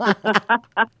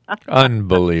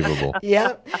 Unbelievable.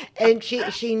 Yep, and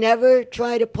she never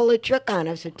tried to pull a trick on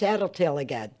us, a tattletale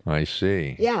again. I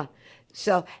see. Yeah.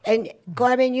 So, and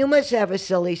Carmen, you must have a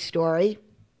silly story.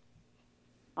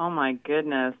 Oh, my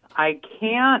goodness. I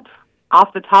can't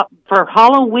off the top. For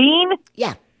Halloween?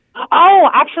 Yeah. Oh,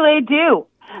 actually, I do.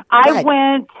 I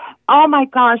went, oh, my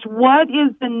gosh, what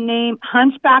is the name?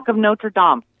 Hunchback of Notre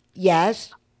Dame.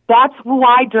 Yes. That's who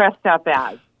I dressed up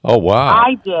as. Oh, wow.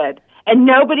 I did. And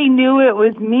nobody knew it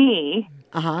was me.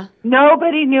 Uh-huh.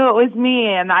 Nobody knew it was me.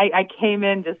 And I came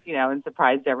in just, and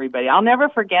surprised everybody. I'll never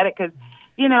forget it because,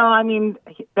 I mean,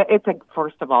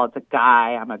 first of all, it's a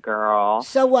guy. I'm a girl.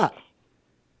 So what?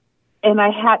 And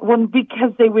I had one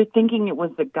because they were thinking it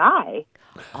was the guy.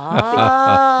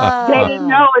 Oh. They didn't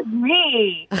know it was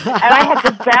me. And I had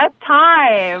the best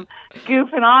time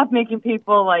goofing off, making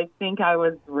people think I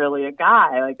was really a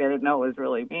guy. Like they didn't know it was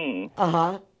really me.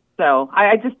 Uh-huh. So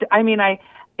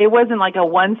it wasn't like a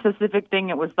one specific thing.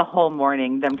 It was the whole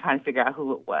morning, them trying to figure out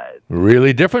who it was.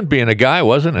 Really different being a guy,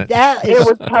 wasn't it? That is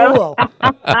cool.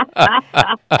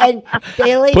 And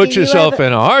Bailey, put yourself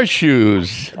in our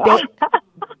shoes.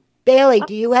 Bailey,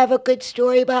 do you have a good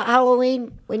story about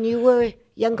Halloween when you were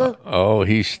younger? Oh,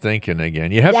 he's thinking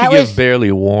again. You have to give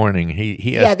Bailey warning. He has to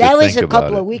think about it. Yeah, that was a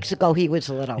couple of weeks ago. He was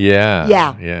little. Yeah.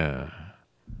 Yeah. Yeah.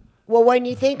 Well, when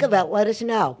you think of it, let us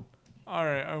know. All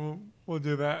right, we'll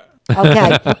do that.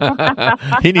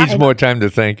 Okay. He needs more time to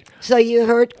think. So you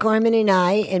heard Carmen and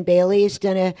I, and Bailey is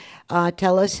going to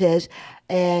tell us his,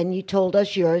 and you told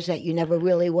us yours that you never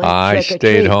really went I trick or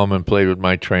stayed treat. home and played with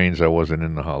my trains. I wasn't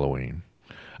into Halloween.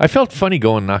 I felt funny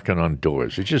going knocking on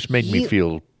doors. It just made me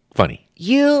feel funny.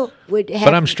 You would have.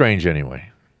 But I'm strange anyway.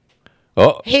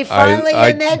 Oh, He finally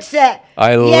admits it.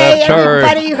 I Yay, left her.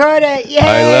 Everybody heard it. Yay.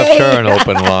 I left her an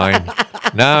open line.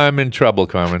 Now I'm in trouble,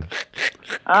 Carmen.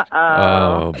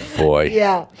 Oh, boy.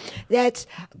 Yeah,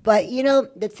 but you know,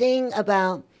 the thing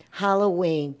about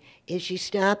Halloween is you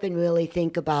stop and really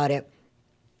think about it.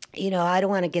 You know, I don't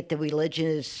want to get the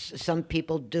religious, some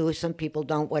people do, some people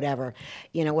don't, whatever,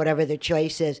 you know, whatever their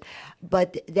choice is.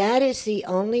 But that is the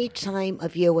only time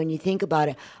of year when you think about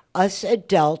it, us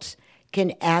adults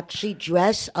can actually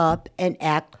dress up and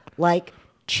act like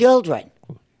children.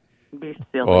 Be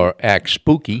silly. Or act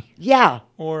spooky. Yeah.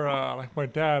 Or like my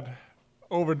dad,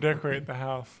 over-decorate the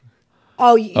house.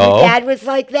 Oh, your dad was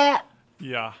like that?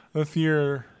 Yeah. This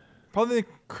year, probably the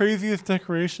craziest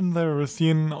decorations I've ever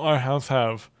seen our house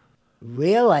have.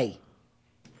 Really?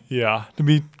 Yeah, to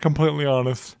be completely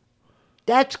honest.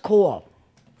 That's cool.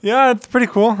 Yeah, it's pretty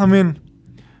cool. I mean,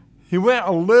 he went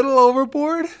a little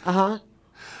overboard. Uh-huh.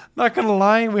 Not gonna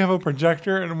lie, we have a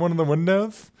projector in one of the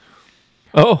windows.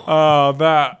 Oh.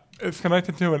 That is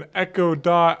connected to an Echo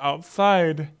Dot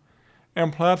outside,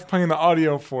 and Platt's playing the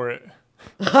audio for it.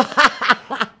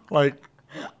 Like,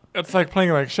 it's like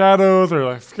playing like shadows or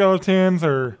like skeletons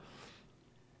or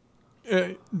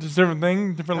just different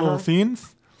things, different little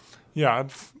scenes. Yeah,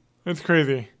 it's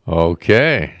crazy.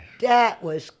 Okay. That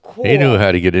was cool. He knew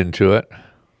how to get into it.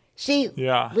 See,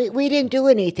 yeah. we didn't do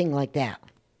anything like that.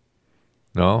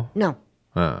 No? No.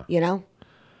 Huh. You know?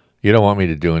 You don't want me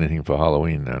to do anything for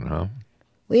Halloween then, huh?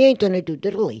 We ain't going to do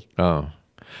diddly. Oh.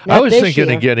 Not I was this thinking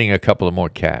year. of getting a couple of more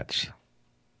cats.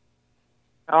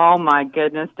 Oh my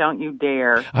goodness! Don't you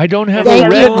dare! I don't have We're a gonna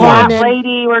red have cat one.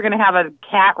 lady. We're going to have a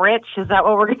cat rich. Is that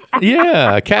what we're going to have?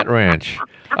 Yeah, a cat ranch.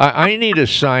 I need a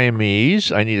Siamese.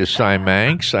 I need a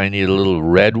Siamanx. I need a little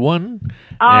red one.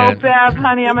 Oh, And- Bev,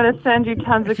 honey, I'm going to send you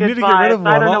tons of If you good need to get rid of vibes. one,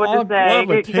 I don't know what I'll to say.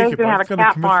 gladly You take guys it, going to but have it's a gonna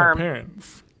cat convince my farm.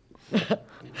 parents.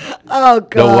 Oh, The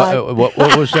God.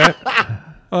 what was that?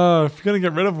 If you're gonna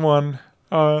get rid of one,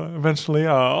 eventually,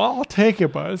 I'll take it,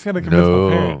 but I just gotta convince my No,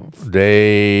 parents. I'll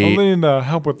they need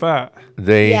help with that.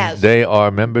 they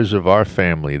are members of our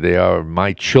family. They are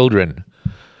my children.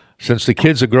 Since the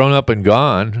kids are grown up and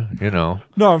gone, you know.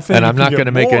 No, I'm saying and if I'm you not get going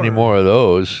to make any more. more of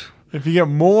those. If you get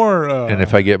more, And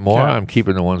if I get more, cats. I'm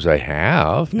keeping the ones I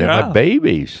have. They're Yeah. my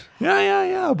babies.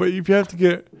 Yeah. But if you have to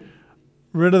get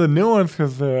rid of the new ones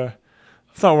because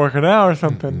it's not working out or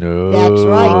something. No. That's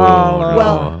right. no.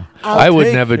 Well, I would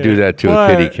take never do it, that to a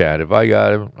but- kitty cat. If I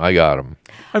got him, I got him.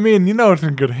 I mean, you know it's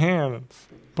in good hands,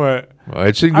 but Well,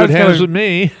 it's in I good just hands gotta with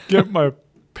me. Get my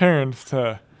parents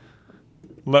to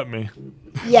let me.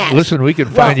 Yes. Listen, we can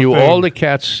find you Thing. all the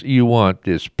cats you want.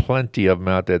 There's plenty of them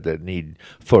out there that need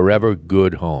forever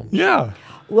good homes. Yeah.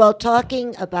 Well,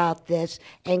 talking about this,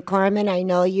 and Carmen, I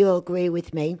know you'll agree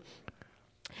with me.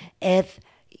 If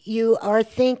you are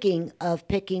thinking of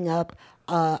picking up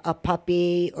a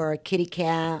puppy or a kitty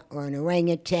cat or an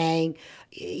orangutan,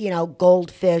 you know,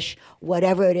 goldfish,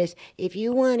 whatever it is, if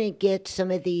you want to get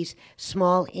some of these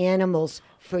small animals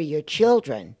for your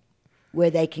children, where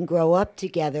they can grow up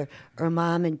together, or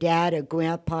mom and dad, or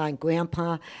grandpa and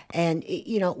grandpa, and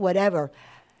you know, whatever,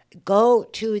 go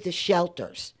to the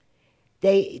shelters.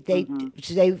 They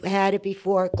had it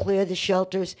before, clear the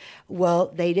shelters. Well,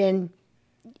 they didn't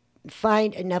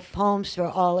find enough homes for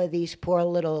all of these poor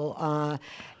little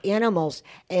animals.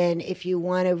 And if you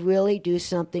want to really do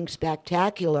something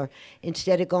spectacular,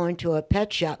 instead of going to a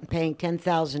pet shop and paying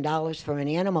 $10,000 for an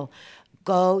animal,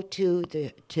 go to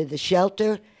the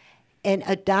shelter and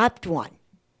adopt one.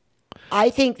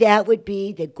 I think that would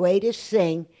be the greatest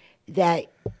thing. That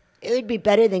it would be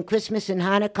better than Christmas and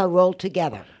Hanukkah rolled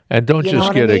together. And don't You know just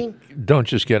what I get mean? don't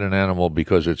just get an animal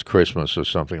because it's Christmas or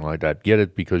something like that. Get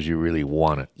it because you really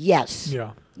want it. Yes.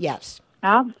 Yeah. Yes.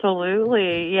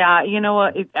 Absolutely. Yeah. You know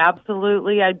what?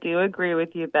 Absolutely. I do agree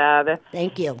with you, Bev.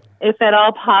 Thank you. If at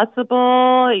all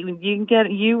possible,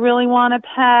 you really want a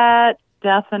pet,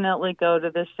 definitely go to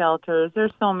the shelters.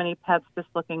 There's so many pets just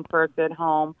looking for a good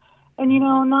home. And, you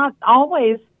know, not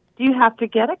always do you have to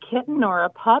get a kitten or a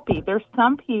puppy. There's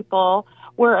some people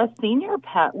where a senior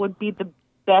pet would be the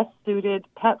best suited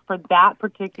pet for that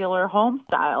particular home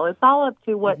style. It's all up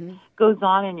to what goes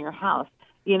on in your house.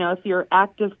 You know, if you're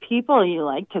active people, you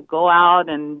like to go out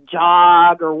and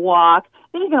jog or walk,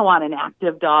 then you're going to want an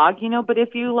active dog, you know. But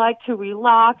if you like to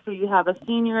relax or you have a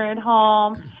senior at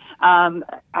home,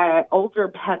 Older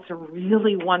pets are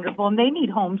really wonderful, and they need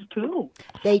homes too.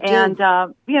 They do. And,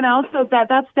 so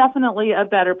that's definitely a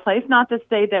better place. Not to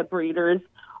say that breeders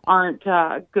aren't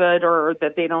good or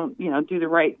that they don't, do the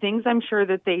right things. I'm sure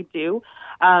that they do.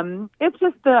 It's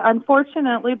just,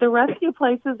 unfortunately, the rescue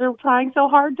places are trying so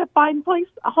hard to find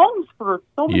homes for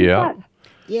so many pets.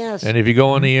 Yes. And if you go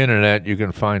on the internet, you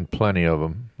can find plenty of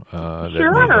them.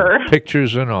 Sure.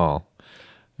 Pictures and all.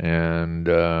 And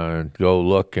go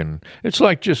look. And it's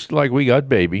just like we got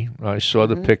Baby. I saw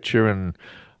the picture, and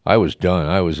I was done.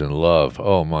 I was in love.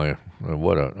 Oh, my,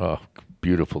 what a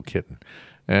beautiful kitten.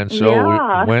 And so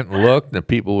we went and looked. The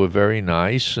people were very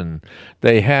nice, and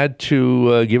they had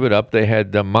to give it up.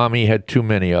 Mommy had too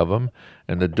many of them,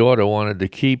 and the daughter wanted to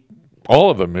keep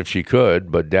all of them if she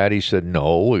could, but Daddy said,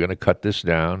 no, we're going to cut this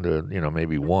down to,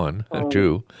 maybe one or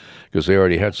two, because they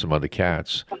already had some other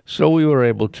cats. So we were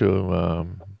able to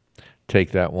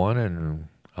take that one, and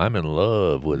I'm in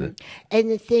love with it. And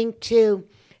the thing, too,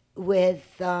 with,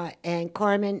 and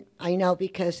Carmen, I know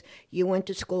because you went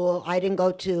to school. I didn't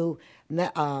go to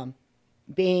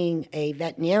being a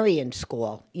veterinarian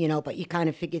school, but you kind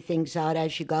of figure things out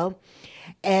as you go.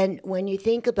 And when you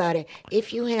think about it,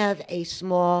 if you have a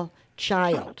small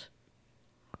child,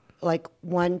 like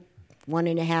 1.5,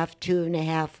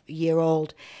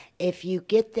 2.5-year-old, if you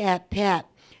get that pet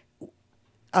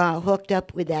hooked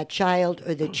up with that child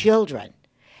or the children,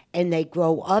 and they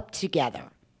grow up together,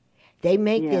 they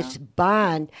make this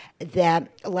bond that,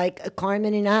 like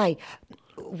Carmen and I,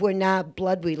 we're not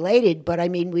blood related, but I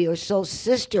mean, we are so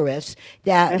sisterous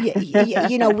that,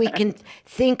 we can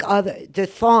think of the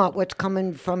thought, what's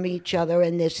coming from each other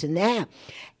and this and that.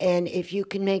 And if you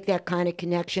can make that kind of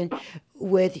connection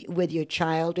with your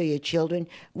child or your children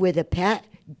with a pet,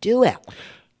 do it.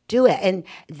 Do it. And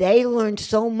they learn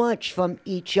so much from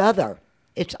each other.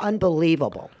 It's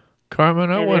unbelievable.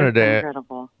 Carmen, I wanted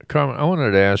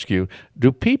to ask you,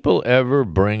 do people ever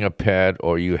bring a pet,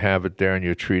 or you have it there and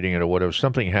you're treating it or whatever,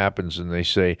 something happens and they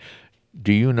say,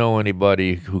 do you know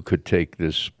anybody who could take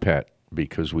this pet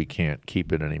because we can't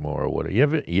keep it anymore or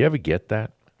whatever? You ever get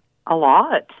that? A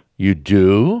lot. You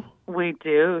do? We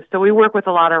do. So we work with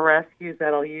a lot of rescues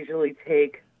that'll usually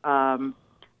take the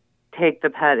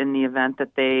pet in the event that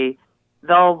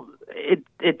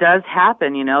it does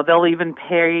happen, they'll even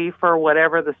pay for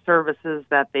whatever the services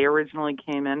that they originally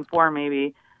came in for.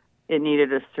 Maybe it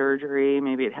needed a surgery,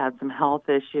 maybe it had some health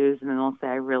issues, and then they'll say,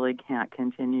 I really can't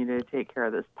continue to take care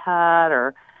of this pet,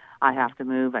 or I have to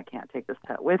move, I can't take this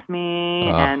pet with me.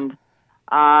 And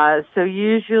so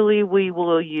usually we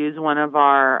will use one of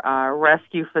our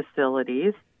rescue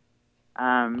facilities.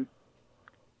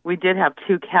 We did have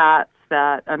 2 cats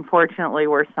that unfortunately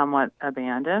were somewhat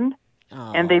abandoned.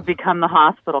 And they've become the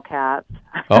hospital cats.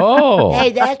 Oh.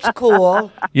 Hey, that's cool.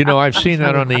 I've seen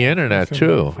that on the internet,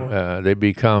 too. They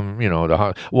become,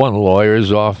 one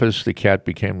lawyer's office, the cat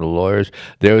became the lawyer's.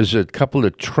 There was a couple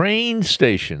of train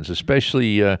stations,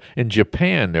 especially in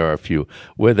Japan, there are a few,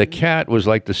 where the cat was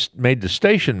made the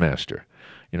station master.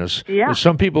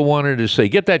 Some people wanted to say,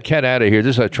 get that cat out of here.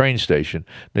 This is a train station.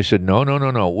 They said, no.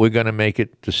 We're going to make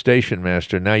it the station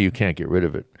master. Now you can't get rid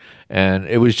of it. And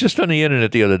it was just on the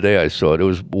internet the other day I saw it. It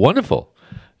was wonderful.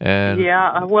 And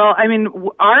well, I mean,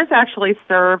 ours actually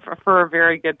serve for a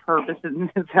very good purpose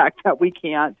in the fact that we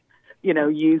can't,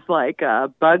 use like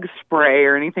bug spray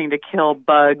or anything to kill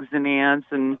bugs and ants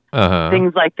and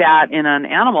things like that in an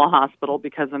animal hospital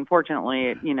because, unfortunately,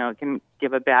 it can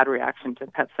give a bad reaction to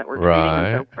pets that we're treating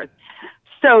and so forth.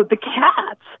 So the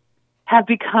cats have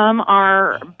become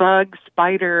our bug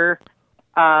spider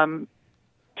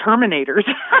terminators.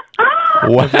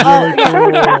 What?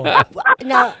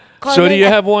 Now, so do you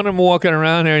have one of them walking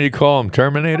around there and you call them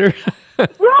Terminator? Yeah,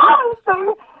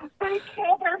 so they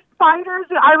kill their spiders.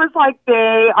 I was like,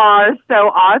 they are so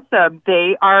awesome.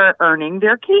 They are earning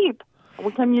their keep.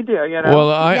 What can you do?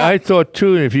 Well, I thought,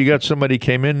 too, if you got somebody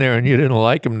came in there and you didn't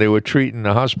like them, they were treating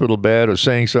the hospital bad or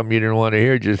saying something you didn't want to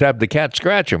hear, just have the cat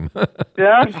scratch them.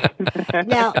 Yeah.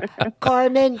 Now,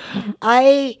 Carmen,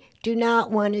 I do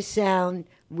not want to sound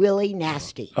really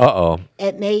nasty. Uh-oh.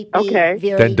 It may be very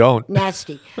then don't.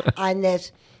 nasty on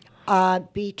this.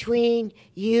 Between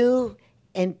you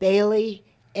and Bailey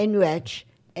and Rich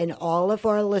and all of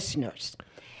our listeners,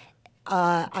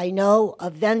 I know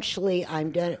eventually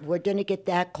we're going to get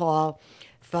that call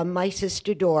from my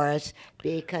sister Doris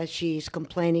because she's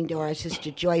complaining to our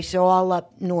sister Joyce. They're all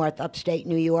up north, upstate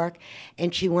New York,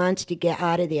 and she wants to get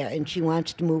out of there, and she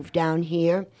wants to move down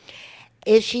here.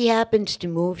 If she happens to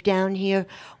move down here,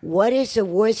 what is the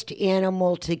worst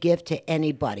animal to give to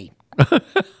anybody?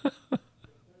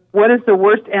 What is the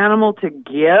worst animal to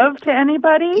give to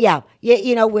anybody? Yeah,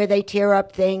 you know, where they tear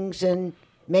up things and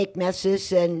make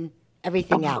messes and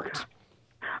everything else.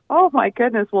 Oh, my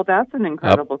goodness. Well, that's an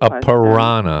incredible A question.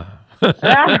 piranha. A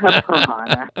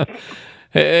piranha.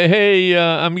 Hey,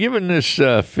 I'm giving this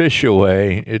fish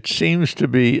away. It seems to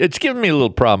be, it's giving me a little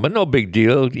problem, but no big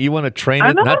deal. You want to train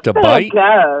it not to bite?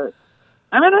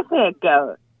 I'm going to say a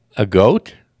goat. A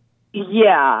goat?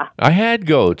 Yeah. I had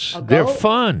goats. They're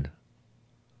fun.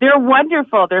 They're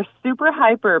wonderful. They're super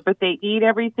hyper, but they eat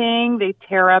everything. They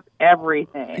tear up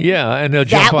everything. Yeah, and they'll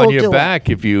jump on your back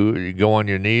if you go on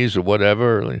your knees or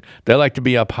whatever. They like to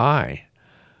be up high.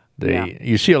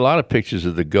 You see a lot of pictures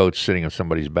of the goats sitting on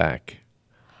somebody's back.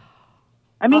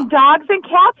 I mean, dogs and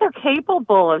cats are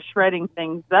capable of shredding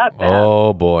things up.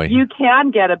 Oh, boy. You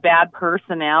can get a bad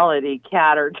personality,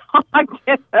 cat or dog.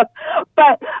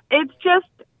 But it's just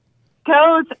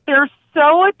goats. They're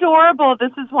so adorable.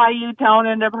 This is why you don't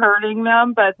end up hurting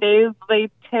them, but they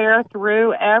tear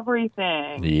through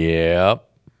everything. Yep.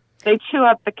 They chew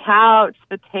up the couch,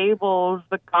 the tables,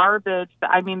 the garbage.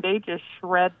 I mean, they just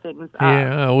shred things up.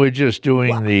 Yeah, we're just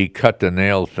doing the cut the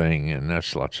nail thing, and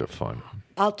that's lots of fun.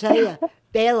 I'll tell you,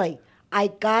 Bailey, I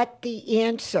got the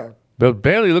answer. But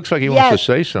Bailey looks like he wants to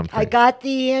say something. I got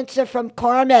the answer from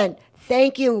Carmen.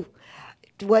 Thank you.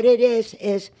 What it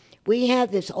is we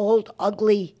have this old,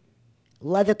 ugly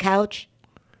leather couch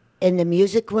in the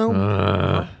music room.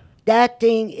 That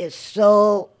thing is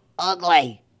so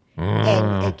ugly.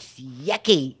 And it's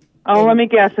yucky. Oh, let me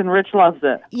guess, and Rich loves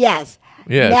it. Yes.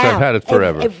 Yes, now, I've had it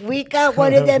forever. If we got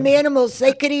one of them animals,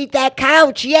 they could eat that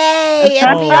couch. Yay!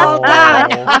 It'll be all done.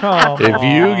 If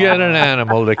you get an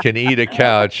animal that can eat a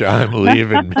couch, I'm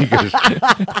leaving because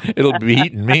it'll be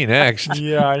eating me next.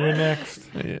 Yeah, you're next.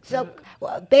 So,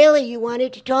 Bailey, you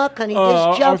wanted to talk, honey.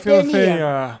 Just jump in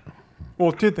here.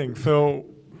 Well, two things. So,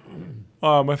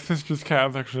 my sister's cat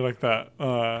is actually like that.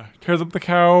 Tears up the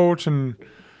couch and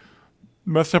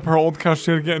messed up her old couch.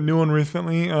 She had to get a new one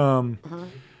recently.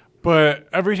 But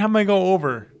every time I go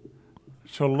over,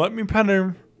 she'll let me pet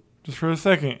her just for a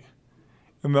second.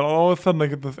 And then all of a sudden I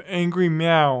get this angry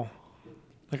meow.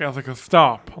 Like I was like a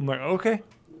stop. I'm like, okay.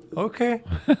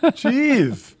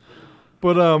 Jeez.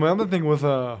 But my other thing was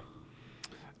going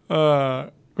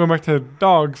back to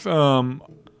dogs, like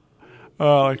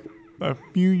a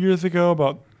few years ago,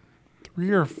 about 3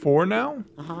 or 4 now.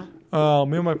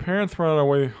 Me and my parents were on our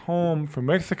way home from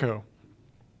Mexico,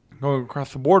 going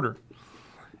across the border.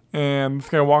 And this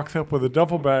guy walks up with a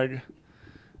duffel bag,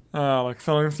 like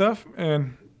selling stuff,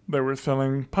 and they were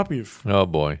selling puppies. Oh,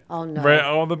 boy. Oh, no. Right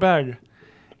out of the bag.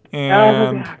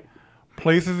 And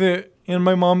places it in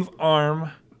my mom's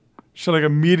arm. She, like,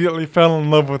 immediately fell in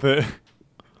love with it.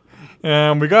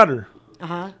 And we got her.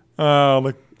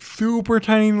 Like, super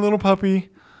tiny little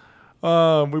puppy.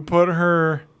 We put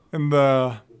her in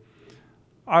the...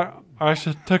 I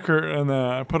actually took her and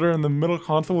I put her in the middle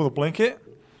console with a blanket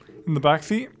in the back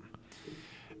seat.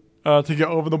 To get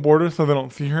over the border so they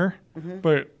don't see her.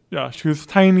 But yeah, she was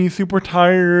tiny, super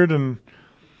tired, and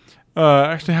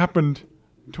actually happened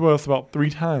to us about 3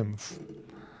 times.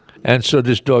 And so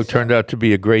this dog turned out to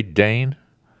be a Great Dane?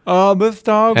 This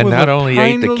dog and was not only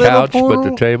ate the couch, but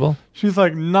the table? She's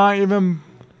like not even,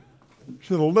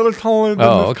 she's a little taller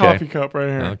than this coffee cup right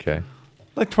here. Okay.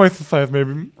 Like twice the size,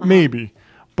 maybe.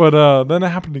 But then it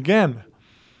happened again.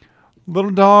 Little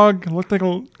dog, looked like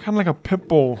kind of like a pit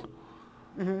bull.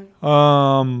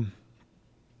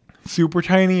 Super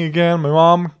tiny again. My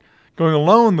mom going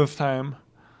alone this time.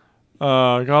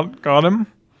 Got him,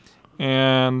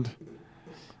 and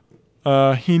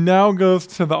he now goes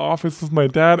to the office with my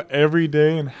dad every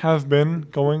day, and has been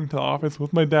going to the office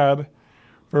with my dad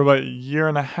for about 1.5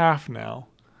 years now.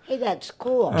 Hey, that's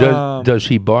cool. Does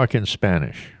he bark in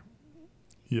Spanish?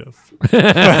 Yes,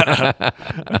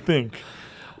 I think.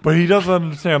 But he does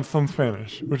understand some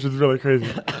Spanish, which is really crazy.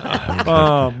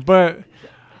 But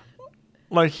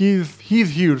like he's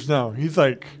huge now. He's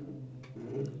like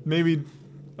maybe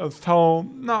as tall,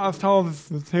 not as tall as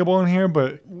the table in here,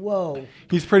 but whoa,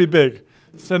 he's pretty big.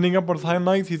 Standing up on his hind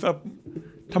legs, he's up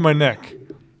to my neck.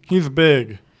 He's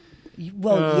big.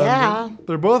 Well, yeah.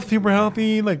 They're both super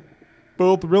healthy, like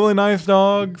both really nice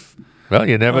dogs. Well,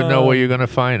 you never know where you're going to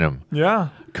find them. Yeah.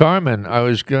 Carmen, I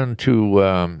was going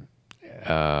to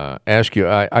ask you,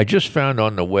 I just found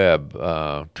on the web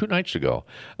 2 nights ago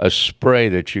a spray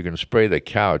that you can spray the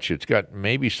couch. It's got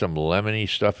maybe some lemony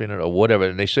stuff in it or whatever,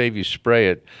 and they say if you spray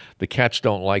it, the cats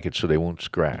don't like it, so they won't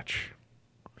scratch.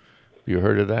 You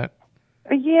heard of that?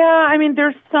 Yeah, I mean,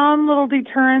 there's some little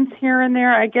deterrents here and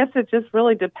there. I guess it just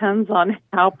really depends on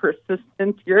how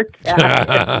persistent your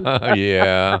cat is.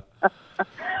 Yeah.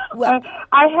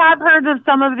 I have heard of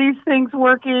some of these things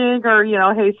working,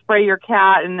 or, hey, spray your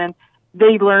cat, and then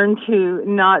they learn to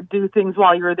not do things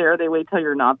while you're there. They wait till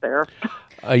you're not there.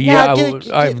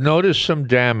 I've noticed some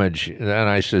damage, and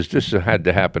I says this had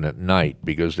to happen at night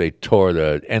because they tore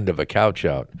the end of a couch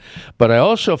out. But I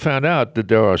also found out that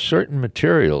there are certain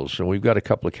materials, and we've got a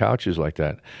couple of couches like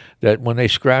that when they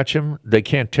scratch them, they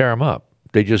can't tear them up.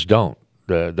 They just don't.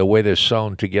 The way they're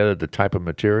sewn together, the type of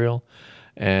material,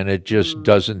 and it just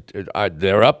doesn't.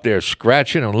 They're up there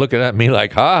scratching and looking at me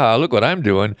like, ha, look what I'm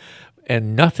doing.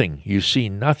 And nothing. You see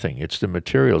nothing. It's the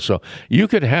material. So you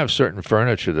could have certain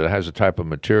furniture that has a type of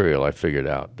material, I figured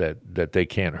out, that they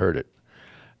can't hurt it.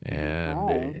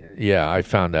 And, I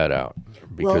found that out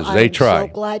because they try. I'm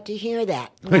so glad to hear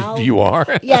that. Now, you are?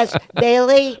 Yes.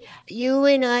 Bailey, you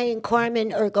and I and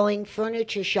Carmen are going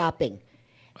furniture shopping.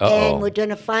 And we're going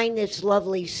to find this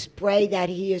lovely spray that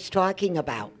he is talking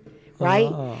about, right?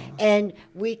 Oh. And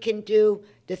we can do...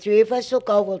 The three of us will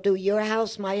go. We'll do your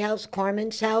house, my house,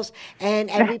 Carmen's house, and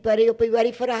everybody will be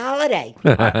ready for the holiday.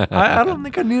 I don't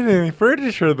think I need any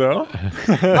furniture, though.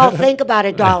 Oh, think about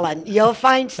it, darling. You'll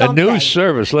find something. A new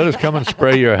service. Let us come and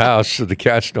spray your house so the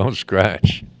cats don't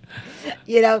scratch.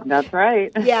 That's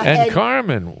right. Yeah. And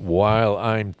Carmen, while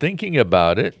I'm thinking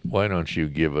about it, why don't you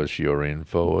give us your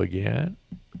info again?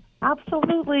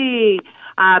 Absolutely.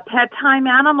 Pet Time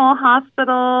Animal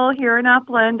Hospital here in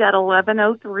Upland at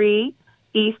 1103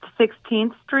 East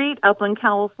 16th Street, Upland,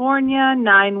 California,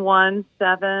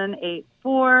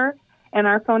 91784. And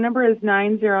our phone number is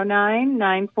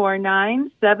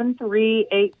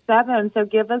 909-949-7387. So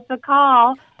give us a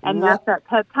call, and that's at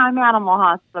Pet Time Animal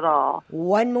Hospital.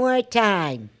 One more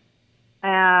time.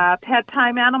 Pet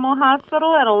Time Animal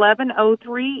Hospital at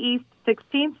 1103 East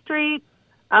 16th Street,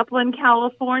 Upland,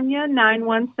 California,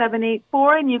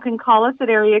 91784. And you can call us at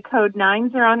area code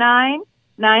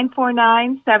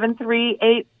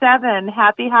 909-949-7387.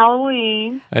 Happy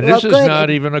Halloween. And this is not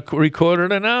even a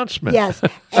recorded announcement. Yes.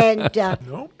 And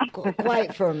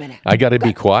quiet for a minute. I got to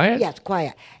be quiet? Yes,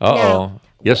 quiet. Uh-oh. Now,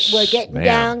 yes, we're getting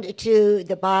down to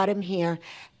the bottom here.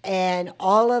 And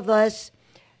all of us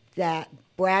that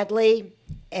Bradley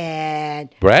and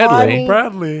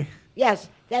Bradley. Yes,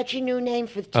 that's your new name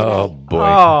for today. Oh, boy.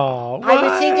 Oh, I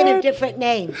was thinking of different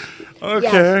names.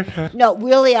 Okay. Yes. No,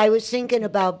 really, I was thinking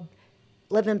about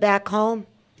living back home,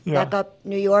 back up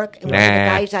New York, and one of the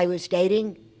guys I was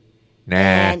dating.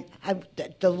 And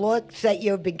the looks that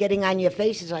you've been getting on your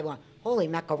faces, I went, holy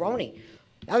macaroni.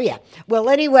 Oh, yeah. Well,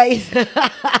 anyways,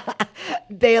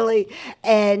 Bailey,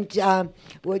 and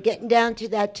we're getting down to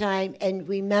that time. And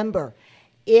remember,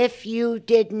 if you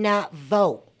did not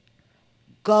vote,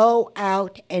 go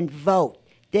out and vote.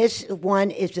 This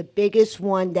one is the biggest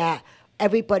one that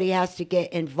everybody has to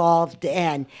get involved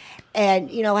in.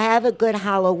 And, have a good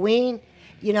Halloween.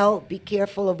 Be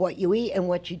careful of what you eat and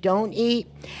what you don't eat.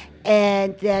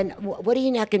 And then, what are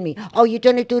you knocking me? Oh, you're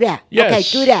going to do that? Yes. Okay,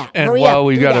 do that. And Hurry while up,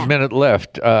 we've do got that. a minute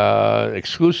left,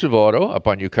 Exclusive Auto up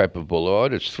on Yucaipa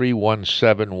Boulevard. It's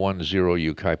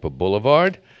 31710 Yucaipa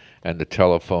Boulevard. And the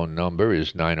telephone number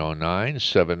is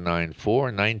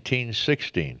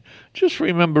 909-794-1916. Just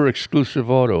remember Exclusive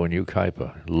Auto in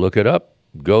Yucaipa. Look it up.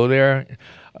 Go there.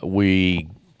 We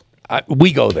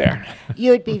go there.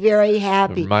 You'd be very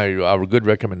happy. Our good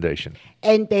recommendation.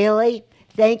 And Bailey,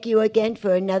 thank you again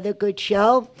for another good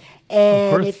show.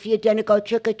 And if you're going to go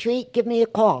trick or treat, give me a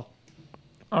call.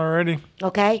 Alrighty.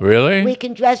 Okay? Really? We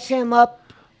can dress him up,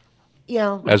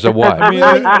 As a what? I mean,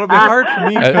 it'll be hard for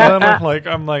me because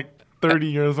I'm like 30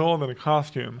 years old in a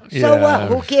costume. So what?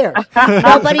 Who cares?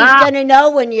 Nobody's going to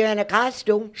know when you're in a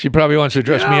costume. She probably wants to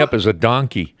dress me up as a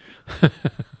donkey.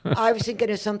 I was thinking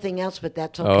of something else, but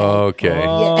that's okay.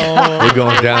 Okay. We're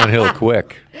going downhill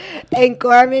quick. And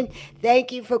Carmen,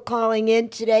 thank you for calling in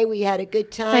today. We had a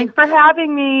good time. Thanks for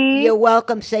having me. You're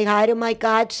welcome. Say hi to my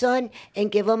godson and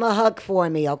give him a hug for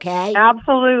me, okay?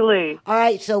 Absolutely. All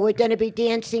right, so we're going to be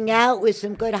dancing out with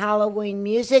some good Halloween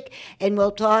music, and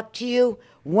we'll talk to you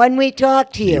when we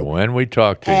talk to you. When we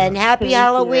talk to you. And happy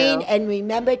Halloween, and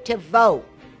remember to vote.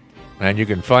 And you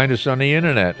can find us on the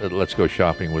internet at Let's Go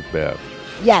Shopping with Bev.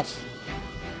 Yes.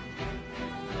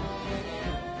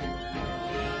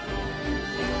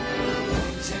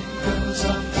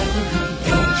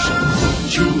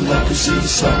 Would you like to see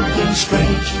something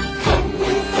strange? Come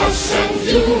with us and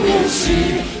you will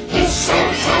see. It's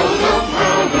our town of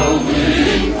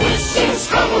Halloween. This is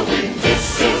Halloween.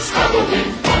 This is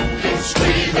Halloween. Pumpkin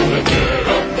scream in the dead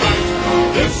of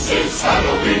night. This is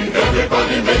Halloween.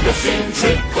 Everybody make a scene.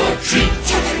 Trick or treat.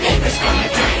 Tell the neighbors gonna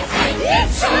die of fright.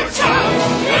 It's our town.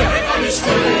 Everybody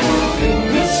scream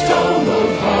in this town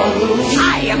of Halloween.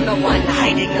 I am the one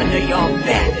hiding under your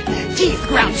bed, teeth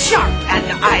ground sharp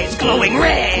and eyes glowing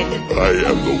red. I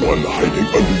am the one hiding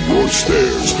under your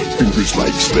stairs, fingers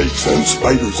like snakes and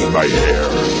spiders in my hair.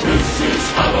 This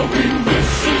is Halloween,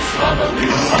 this is Halloween,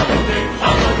 Halloween,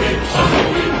 Halloween,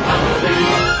 Halloween,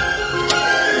 Halloween.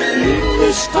 In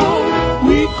this town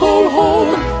we call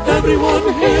home,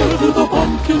 everyone hail to the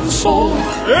pumpkin song.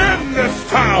 In this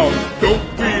town, don't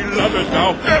we love it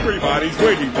now? Everybody's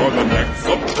waiting for the next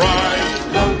surprise.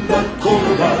 Down that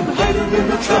corner, hiding in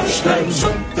the trash can,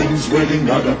 something's waiting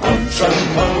out of punch and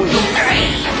pound.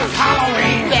 Hooray! It's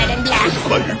Halloween! Red and black. It's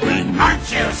flying green. Aren't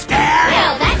you scared?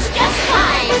 Well, that's just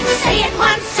fine. Say it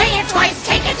once, say it twice,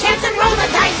 take a chance and roll the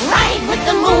dice. Ride with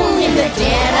the moon in the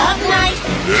dead of night.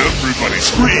 Everybody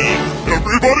scream!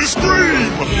 Everybody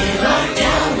scream! In our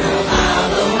town of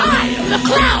Halloween, I am the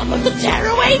clown with the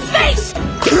tearaway face.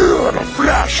 Clear in a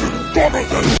flash and follow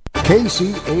them.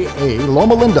 KCAA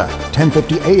Loma Linda,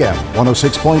 1050 AM,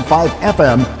 106.5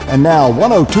 FM, and now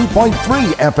 102.3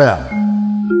 FM.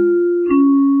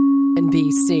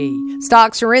 NBC.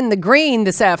 Stocks are in the green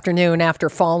this afternoon after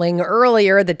falling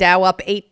earlier. The Dow up 8